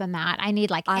skates than that. I need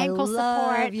like ankle support.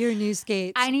 I love your new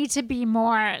skates. I need to be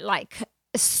more like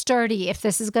sturdy if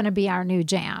this is going to be our new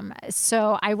jam.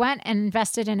 So I went and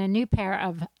invested in a new pair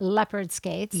of leopard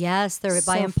skates. Yes, they're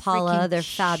by Impala. They're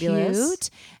fabulous. Cute.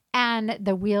 And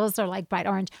the wheels are like bright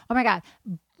orange. Oh my God.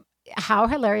 How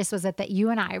hilarious was it that you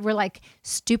and I were like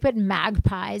stupid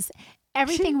magpies?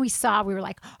 Everything we saw, we were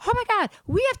like, oh my God,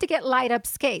 we have to get light up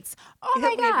skates. Oh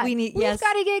my God, we've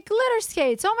got to get glitter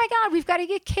skates. Oh my God, we've got to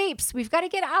get capes. We've got to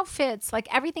get outfits.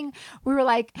 Like everything, we were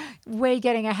like way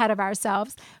getting ahead of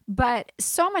ourselves, but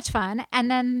so much fun. And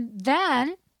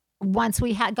then once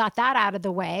we had got that out of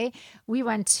the way, we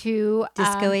went to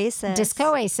Disco Aces.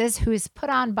 Disco Aces, who's put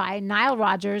on by Nile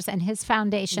Rodgers and his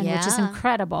foundation, which is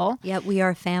incredible. Yeah, we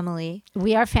are family.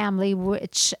 We are family.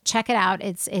 Which check it out.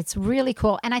 It's really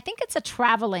cool, and I think it's a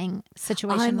traveling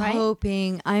situation.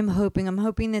 I'm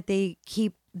hoping that they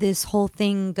keep this whole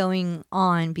thing going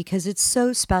on because it's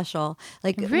so special.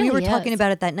 Like really we were talking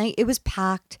about it that night. It was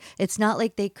packed. It's not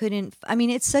like they couldn't. I mean,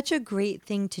 it's such a great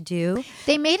thing to do.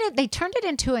 They turned it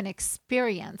into an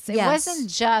experience. It wasn't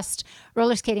just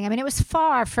roller skating. I mean, it was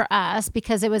far for us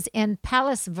because it was in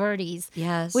Palos Verdes,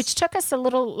 yes, which took us a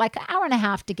little, like an hour and a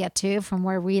half to get to from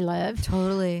where we live.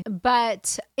 Totally.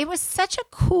 But it was such a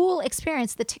cool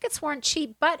experience. The tickets weren't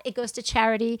cheap, but it goes to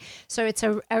charity. So it's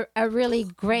a really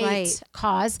great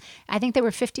cause. Jaws. I think they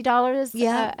were $50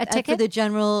 a ticket. For the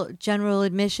general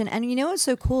admission. And you know what's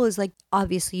so cool is like,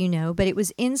 obviously you know, but it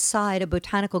was inside a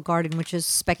botanical garden, which is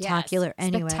spectacular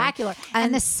anyway. Spectacular.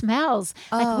 And the smells.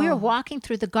 Like we were walking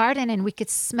through the garden and we could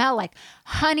smell like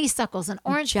honeysuckles and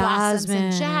orange blossoms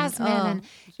and jasmine. And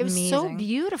it was so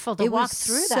beautiful to walk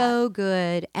through that. So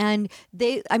good. And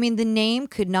the name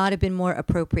could not have been more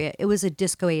appropriate. It was a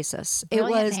disco oasis.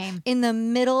 Brilliant it was name. In the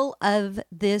middle of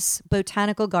this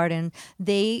botanical garden.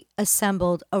 They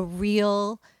assembled a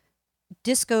real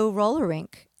disco roller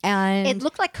rink. And it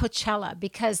looked like Coachella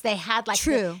because they had like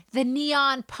the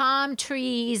neon palm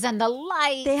trees and the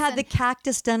lights. They had the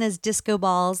cactus done as disco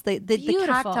balls. The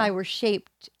cacti were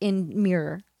shaped in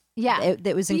mirror. Yeah,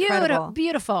 it was incredible,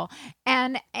 beautiful.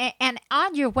 And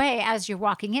on your way, as you're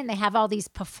walking in, they have all these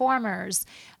performers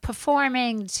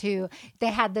performing to. They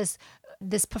had this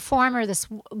performer, this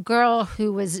girl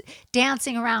who was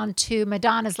dancing around to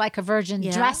Madonna's Like a Virgin,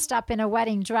 dressed up in a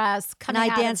wedding dress. And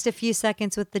I danced a few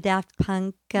seconds with the Daft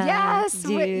Punk dude.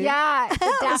 The Daft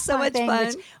was so Punk much thing, fun.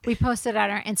 which we posted on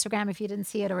our Instagram if you didn't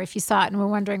see it or if you saw it and were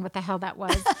wondering what the hell that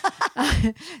was.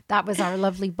 That was our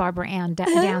lovely Barbara Ann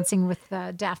dancing with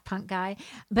the Daft Punk guy.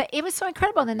 But it was so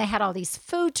incredible. And then they had all these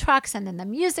food trucks and then the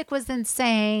music was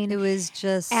insane. It was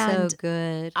just so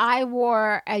good. I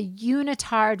wore a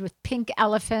unitard with pink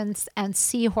elephants and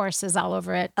seahorses all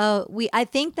over it. I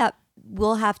think that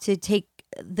we'll have to take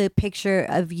the picture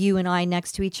of you and I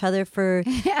next to each other for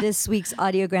this week's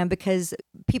audiogram because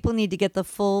people need to get the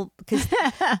full, because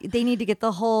they need to get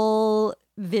the whole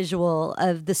visual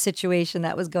of the situation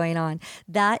that was going on.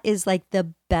 That is like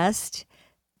the best,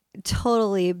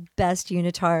 totally best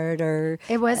unitard or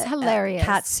it was hilarious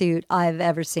cat suit I've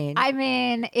ever seen. I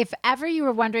mean, if ever you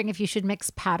were wondering if you should mix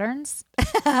patterns,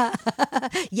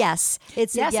 yes,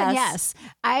 it's yes, a yes. And yes.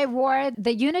 I wore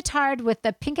the unitard with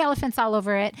the pink elephants all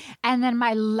over it, and then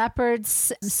my leopard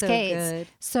skates. Good.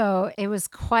 So it was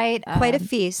quite a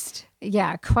feast.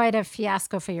 Yeah, quite a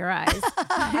fiasco for your eyes.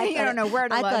 You don't know where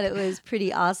to look. I thought it was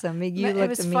pretty awesome. You It looked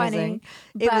was amazing. funny,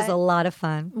 It was but a lot of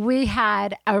fun. We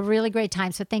had a really great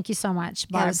time. So thank you so much,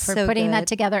 Barb, for so putting that good.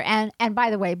 together. And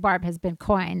by the way, Barb has been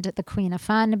coined the Queen of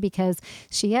Fun because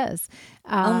she is.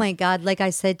 Oh my God. Like I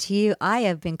said to you, I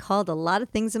have been called a lot of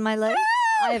things in my life.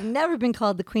 I have never been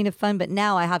called the Queen of Fun, but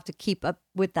now I have to keep up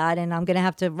with that and I'm going to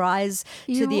have to rise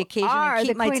to You the occasion are and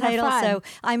keep the my Queen of title. Fun. So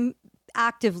I'm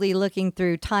actively looking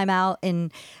through Time Out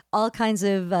and all kinds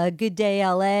of Good Day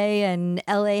LA and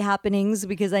LA happenings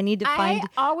because I need to find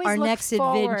always our look next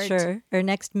forward. adventure, our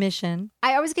next mission.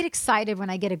 I always get excited when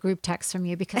I get a group text from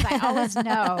you because I always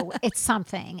know it's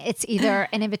something. It's either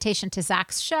an invitation to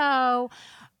Zach's show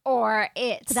or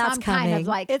it's That's some kind of coming.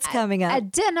 like It's coming up. a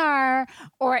dinner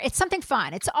or it's something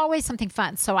fun. It's always something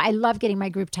fun. So I love getting my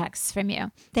group texts from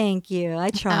you. Thank you.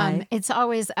 I try. It's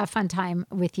always a fun time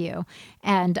with you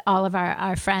and all of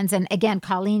our friends. And again,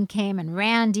 Colleen came and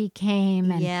Randy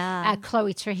came and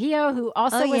Chloe Trujillo, who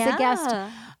also was a guest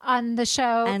on the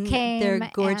show, and came. their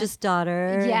gorgeous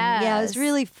daughter. And, yeah, it was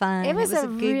really fun. It was a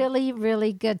good, really,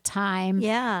 really good time.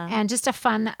 Yeah. And just a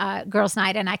fun girls'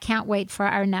 night. And I can't wait for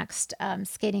our next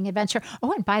skating adventure.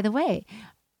 Oh, and by the way,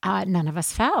 none of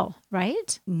us fell,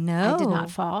 right? No. I did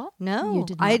not fall. No. You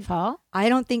did not fall. I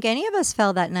don't think any of us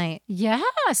fell that night. Yeah.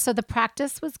 So the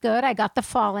practice was good. I got the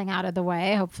falling out of the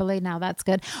way. Hopefully now that's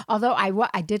good. Although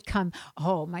I did come,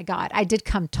 oh my God, I did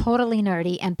come totally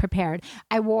nerdy and prepared.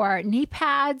 I wore knee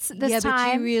pads this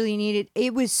time. But you really needed,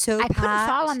 it was so I packed. couldn't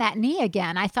fall on that knee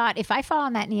again. I thought if I fall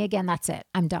on that knee again, that's it.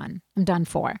 I'm done. I'm done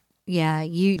for. Yeah,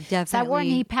 you definitely. So I wore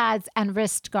knee pads and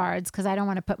wrist guards because I don't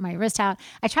want to put my wrist out.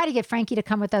 I tried to get Frankie to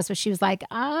come with us, but she was like,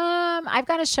 I've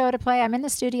got a show to play. I'm in the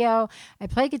studio. I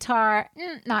play guitar.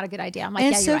 Not a good idea. I'm like,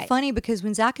 and yeah, it's you're so right. funny because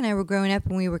when Zach and I were growing up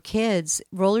when we were kids,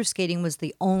 roller skating was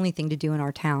the only thing to do in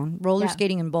our town. Roller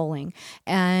skating and bowling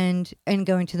and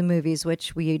going to the movies,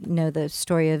 which we know the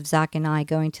story of Zach and I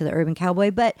going to the Urban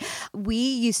Cowboy. But we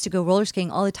used to go roller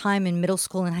skating all the time in middle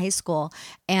school and high school.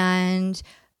 And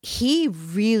he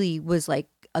really was like,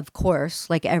 of course,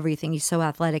 like everything. He's so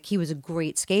athletic. He was a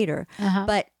great skater.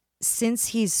 But since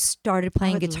he's started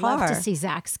playing guitar, love to see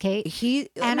Zach skate.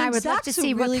 I would love to Zach's a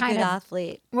see really what kind good of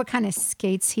athlete. What kind of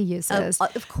skates he uses.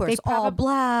 Of course, all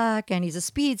black, and he's a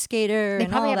speed skater. They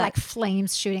and probably all have that. like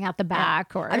flames shooting out the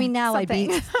back, or I mean, now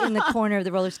something. I'd be in the corner of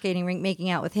the roller skating rink making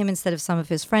out with him instead of some of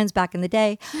his friends back in the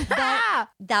day. But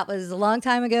that was a long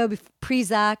time ago, pre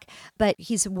Zach. But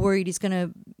he's worried he's going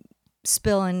to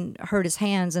spill and hurt his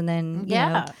hands, and then you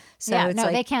know. So it's no,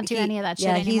 like they can't do any of that shit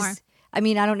anymore. I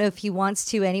mean, I don't know if he wants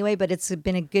to anyway, but it's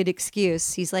been a good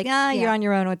excuse. He's like, you're on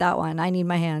your own with that one. I need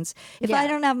my hands. If I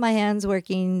don't have my hands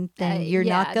working, then you're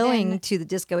not going to the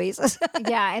Disco Aces.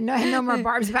 And no more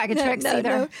Barb's Bag of Tricks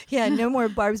either. No more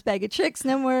Barb's Bag of Tricks.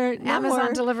 No more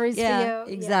Amazon deliveries for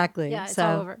you. Exactly. Yeah, it's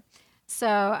all over. So,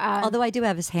 although I do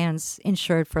have his hands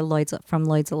insured from Lloyd's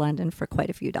of London for quite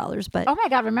a few dollars, but oh my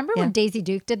God! Remember when Daisy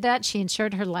Duke did that? She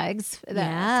insured her legs.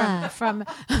 From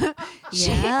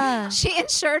she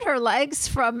insured her legs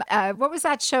from what was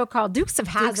that show called? Dukes of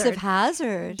Hazzard. Dukes of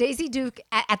Hazzard. Daisy Duke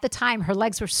at the time, her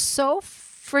legs were so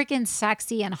freaking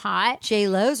sexy and hot.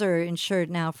 J-Lo's are insured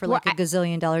now for like $1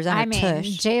 gazillion and her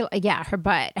tush. Her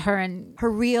butt,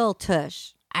 her real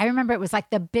tush. I remember it was like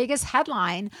the biggest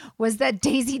headline was that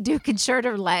Daisy Duke insured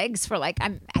her legs for like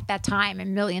at that time $1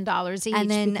 million each.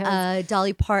 And then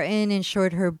Dolly Parton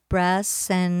insured her breasts.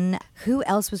 And who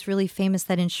else was really famous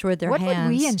that insured their hands? What would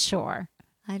we insure?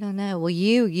 I don't know. Well,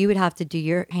 you would have to do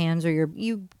your hands or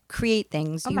you create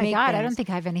things. Oh you my make God, things. I don't think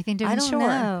I have anything to insure. I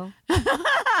don't know.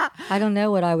 I don't know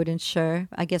what I would insure.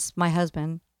 I guess my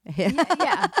husband.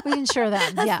 Yeah, we insure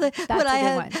them. That's a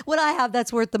good one. What I have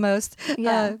that's worth the most.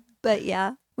 Yeah. But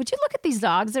yeah. Would you look at these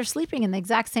dogs? They're sleeping in the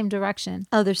exact same direction.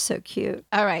 Oh, they're so cute.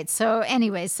 All right. So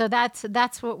anyway, so that's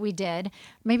what we did.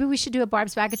 Maybe we should do a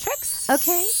Barb's Bag of Tricks.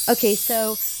 Okay.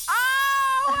 So.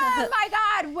 Oh my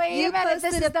God! Wait a minute.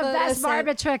 This is the best Barb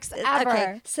of Tricks ever.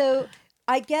 Okay. So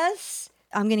I guess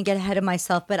I'm going to get ahead of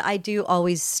myself, but I do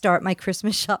always start my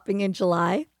Christmas shopping in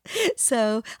July.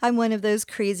 So I'm one of those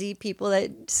crazy people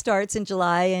that starts in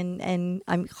July and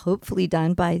I'm hopefully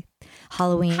done by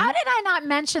Halloween. How did I not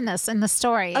mention this in the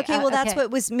story? Okay, well, that's what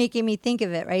was making me think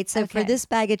of it, right? So for this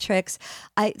bag of tricks,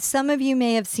 some of you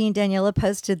may have seen Daniela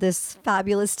posted this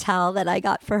fabulous towel that I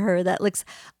got for her that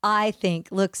I think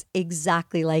looks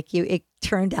exactly like you. It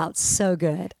turned out so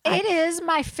good. It is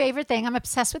my favorite thing. I'm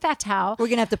obsessed with that towel. We're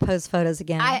going to have to post photos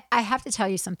again. I have to tell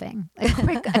you something.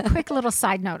 A quick little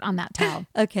side note on that towel.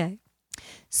 Okay.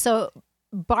 So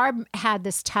Barb had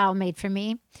this towel made for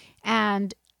me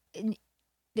and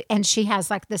she has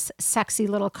like this sexy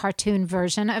little cartoon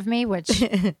version of me, which,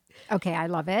 okay, I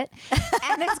love it.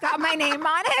 And it's got my name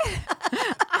on it.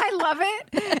 I love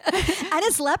it. And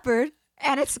it's leopard.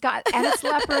 And it's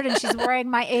leopard, and she's wearing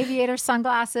my aviator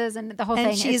sunglasses and the whole thing.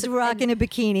 And she's rocking a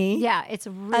bikini. Yeah, it's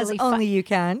really as only you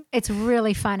can. It's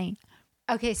really funny.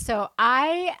 Okay, so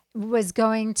I was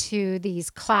going to these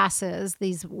classes,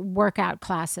 these workout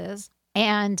classes,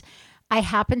 and I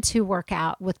happened to work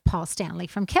out with Paul Stanley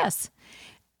from Kiss.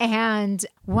 And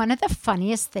one of the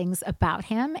funniest things about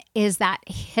him is that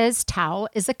his towel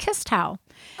is a Kiss towel.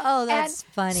 Oh, that's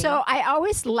funny. So I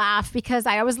always laugh because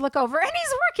I always look over and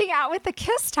he's working out with the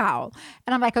Kiss towel.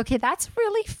 And I'm like, okay, that's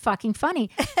really fucking funny.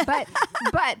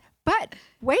 But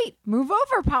wait, move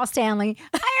over, Paul Stanley.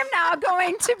 I am now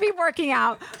going to be working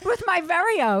out with my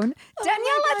very own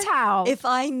Daniela towel. If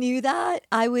I knew that,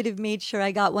 I would have made sure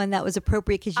I got one that was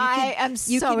appropriate because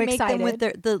you can make them with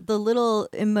the little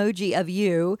emoji of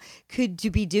you could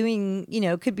be doing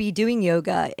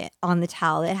yoga on the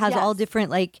towel. It has all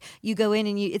different, like you go in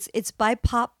and it's by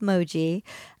Popmoji.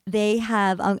 They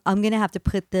have, I'm going to have to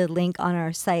put the link on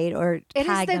our site or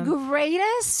tag them. It is the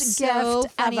greatest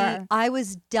gift funny. ever. I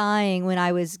was dying when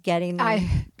I was getting them,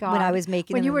 when I was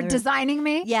making them. When you were designing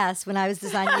me? Yes, when I was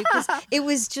designing you, because it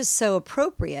was just so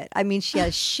appropriate. I mean, she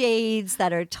has shades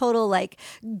that are total like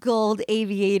gold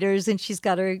aviators and she's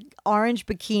got her orange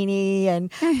bikini.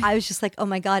 And I was just like, oh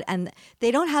my God. And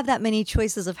they don't have that many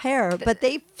choices of hair, but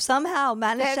they somehow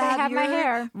managed to have my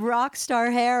hair. Rock star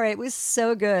hair. It was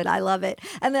so good. I love it.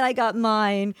 And then I got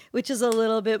mine, which is a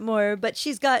little bit more, but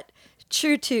she's got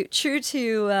true to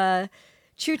me.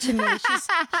 She's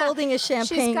holding a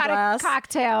champagne glass. She's got a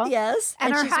cocktail. Yes.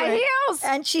 And her high heels.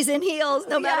 And she's in heels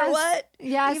no matter what.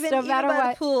 Yes, no matter even by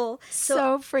what. The pool.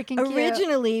 So freaking cute.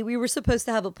 Originally, we were supposed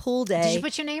to have a pool day. Did you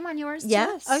put your name on yours too?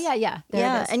 Yes. Oh, yeah.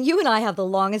 There it is. And you and I have the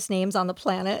longest names on the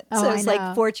planet. Oh, so it's I know.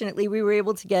 like, fortunately, we were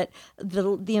able to get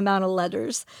the amount of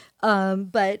letters.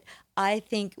 But I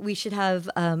think we should have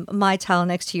my towel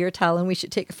next to your towel and we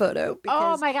should take a photo.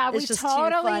 Oh my God, we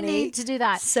totally need to do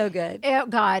that. So good. Oh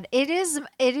God, it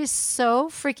is so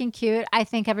freaking cute. I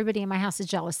think everybody in my house is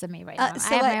jealous of me right now.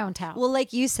 I have my own towel. Well,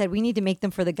 like you said, we need to make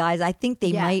them for the guys. I think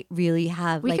they might really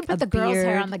have we like can put a the girls' hair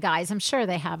beard. on the guys. I'm sure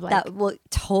they have like That will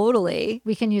totally.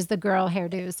 We can use the girl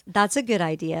hairdos. That's a good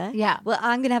idea. Yeah. Well,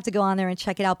 I'm going to have to go on there and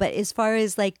check it out. But as far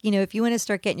as like, if you want to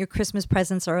start getting your Christmas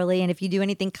presents early and if you do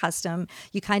anything custom,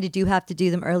 you kind of do have to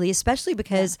do them early, especially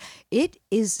because it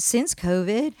is since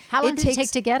COVID. How long did it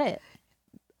take to get it?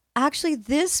 Actually,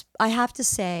 this, I have to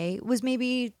say, was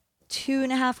maybe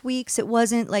 2.5 weeks. It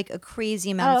wasn't like a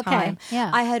crazy amount of time. Yeah.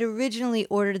 I had originally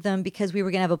ordered them because we were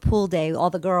going to have a pool day, all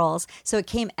the girls. So it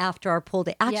came after our pool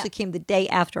day. Actually came the day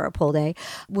after our pool day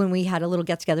when we had a little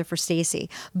get together for Stacy.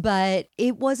 But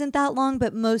it wasn't that long,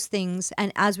 but most things.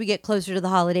 And as we get closer to the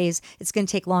holidays, it's going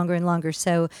to take longer and longer.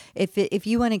 So if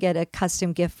you want to get a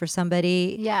custom gift for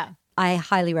somebody, I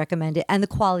highly recommend it. And the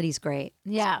quality's great.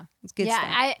 Yeah. It's good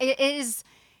stuff.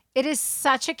 It is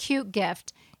such a cute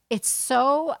gift. It's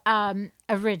so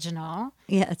original.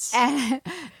 Yes.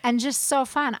 And just so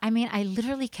fun. I mean, I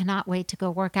literally cannot wait to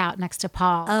go work out next to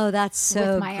Paul. Oh, that's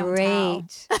so with my own towel.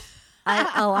 great.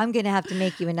 I'm going to have to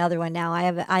make you another one now. I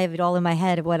have it all in my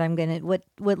head of what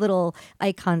little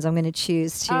icons I'm going to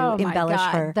choose to embellish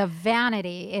her. The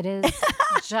vanity. It is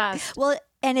just. Well,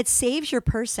 and it saves your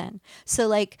person. So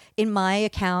like in my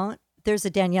account, there's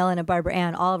a Danielle and a Barbara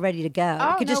Ann all ready to go.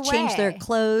 Oh, you could just change their way.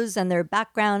 clothes and their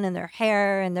background and their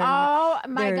hair and their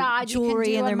my God. jewelry You can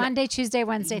do and a their Monday, Tuesday,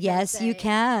 Wednesday, Yes, Thursday. you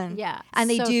can. Yeah. And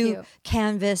they so do cute.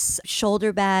 canvas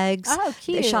shoulder bags. Oh,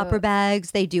 cute. Shopper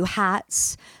bags. They do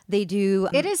hats. They do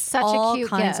It is such a all cute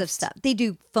kinds of gift. stuff. They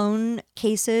do phone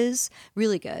cases.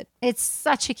 Really good. It's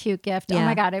such a cute gift. Oh Yeah.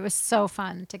 my God. It was so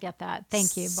fun to get that.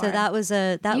 Thank you, So Barb. that was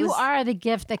You are the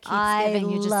gift that keeps giving.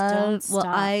 You just don't stop.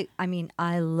 Well, I mean,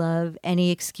 I love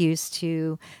any excuse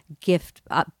to gift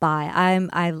buy.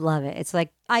 I love it. It's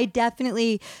like I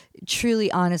definitely, truly,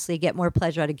 honestly get more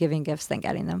pleasure out of giving gifts than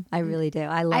getting them. I really do.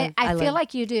 I feel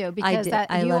like you do because do.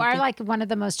 that I you love are to- like one of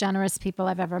the most generous people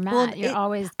I've ever met. You're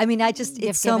always. I mean, it's so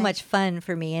gift-giving. much fun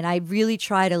for me, and I really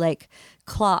try to like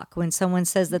clock when someone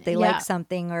says that they Yeah. like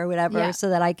something or whatever, Yeah. so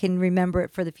that I can remember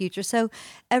it for the future. So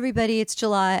everybody, it's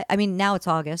July. I mean, now it's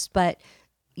August, but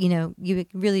you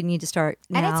really need to start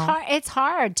now. And it's hard. It's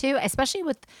hard too, especially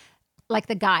with like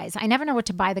the guys. I never know what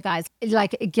to buy the guys.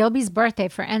 Like Gilby's birthday,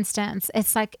 for instance.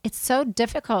 It's like it's so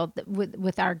difficult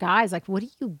with our guys. Like, what do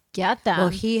you get them? Well,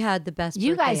 he had the best.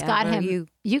 You guys birthday got ever. him.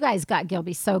 You guys got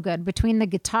Gilby so good between the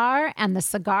guitar and the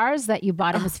cigars that you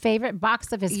bought him his favorite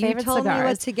box of his You favorite told cigars. me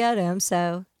what to get him,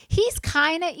 so He's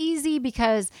kind of easy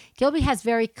because Gilby has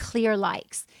very clear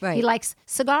likes. Right. He likes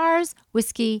cigars,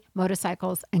 whiskey,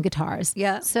 motorcycles, and guitars.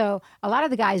 Yeah. So a lot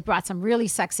of the guys brought some really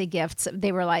sexy gifts.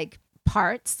 They were like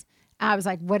parts. I was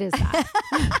like, what is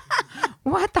that?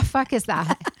 What the fuck is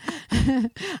that?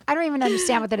 I don't even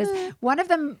understand what that is. One of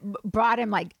them brought him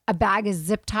like a bag of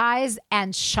zip ties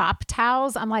and shop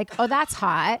towels. I'm like, oh, that's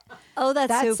hot. oh,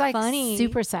 that's so like funny.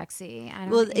 super sexy. I don't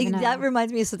Well, even know. that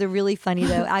reminds me of something really funny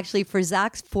though. Actually, for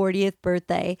Zach's 40th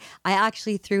birthday, I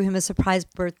actually threw him a surprise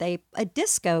birthday, a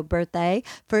disco birthday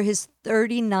for his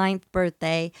 39th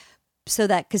birthday. So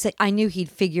that, because I knew he'd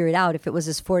figure it out if it was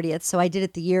his 40th. So I did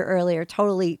it the year earlier.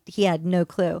 Totally, he had no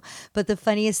clue. But the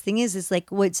funniest thing is like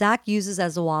what Zach uses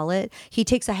as a wallet, he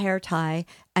takes a hair tie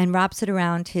and wraps it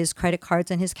around his credit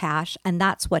cards and his cash. And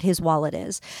that's what his wallet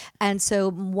is. And so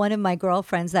one of my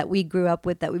girlfriends that we grew up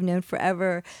with, that we've known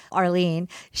forever, Arlene,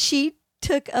 she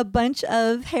took a bunch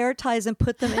of hair ties and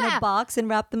put them in a box and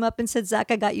wrapped them up and said,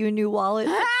 Zach, I got you a new wallet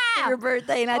for your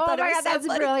birthday. And I Oh thought it my was God, so that's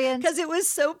funny brilliant. because it was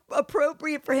so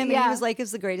appropriate for him. And Yeah. he was like, it's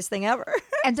the greatest thing ever.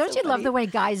 And don't So you love funny. the way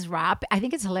guys wrap? I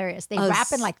think it's hilarious. They Oh,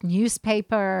 wrap in like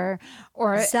newspaper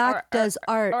or Zach does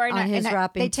art in on his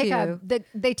wrapping they take too.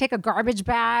 They take a garbage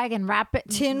bag and wrap it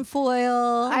Tin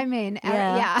foil. I mean,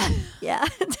 Yeah. yeah. Yeah,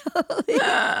 totally.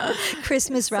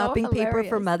 Christmas So wrapping paper for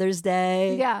hilarious. Mother's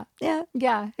Day. Yeah. Yeah.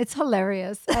 Yeah, it's hilarious.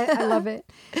 I love it.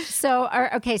 So,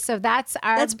 okay, so that's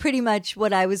our. That's pretty much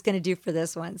what I was going to do for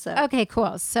this one. So Okay,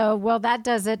 cool. So, well, that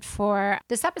does it for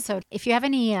this episode. If you have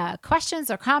any questions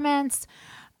or comments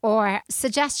or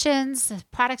suggestions,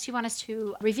 products you want us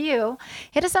to review,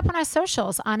 hit us up on our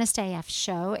socials. Honest AF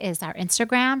Show is our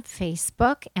Instagram,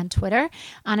 Facebook, and Twitter.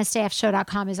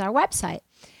 HonestAFShow.com is our website.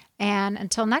 And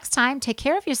until next time, take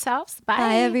care of yourselves. Bye.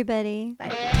 bye, everybody.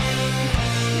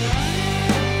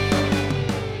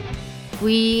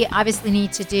 We obviously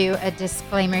need to do a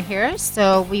disclaimer here.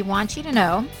 So we want you to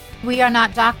know we are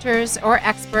not doctors or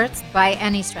experts by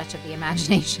any stretch of the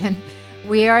imagination.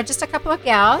 We are just a couple of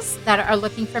gals that are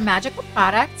looking for magical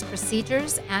products,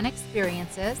 procedures, and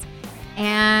experiences.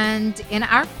 And in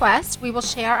our quest, we will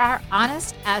share our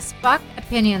honest as fuck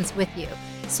opinions with you.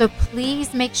 So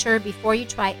please make sure before you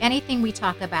try anything we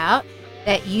talk about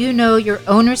that you know your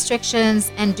own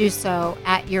restrictions and do so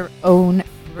at your own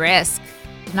risk.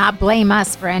 Do not blame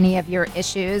us for any of your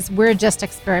issues. We're just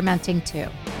experimenting too.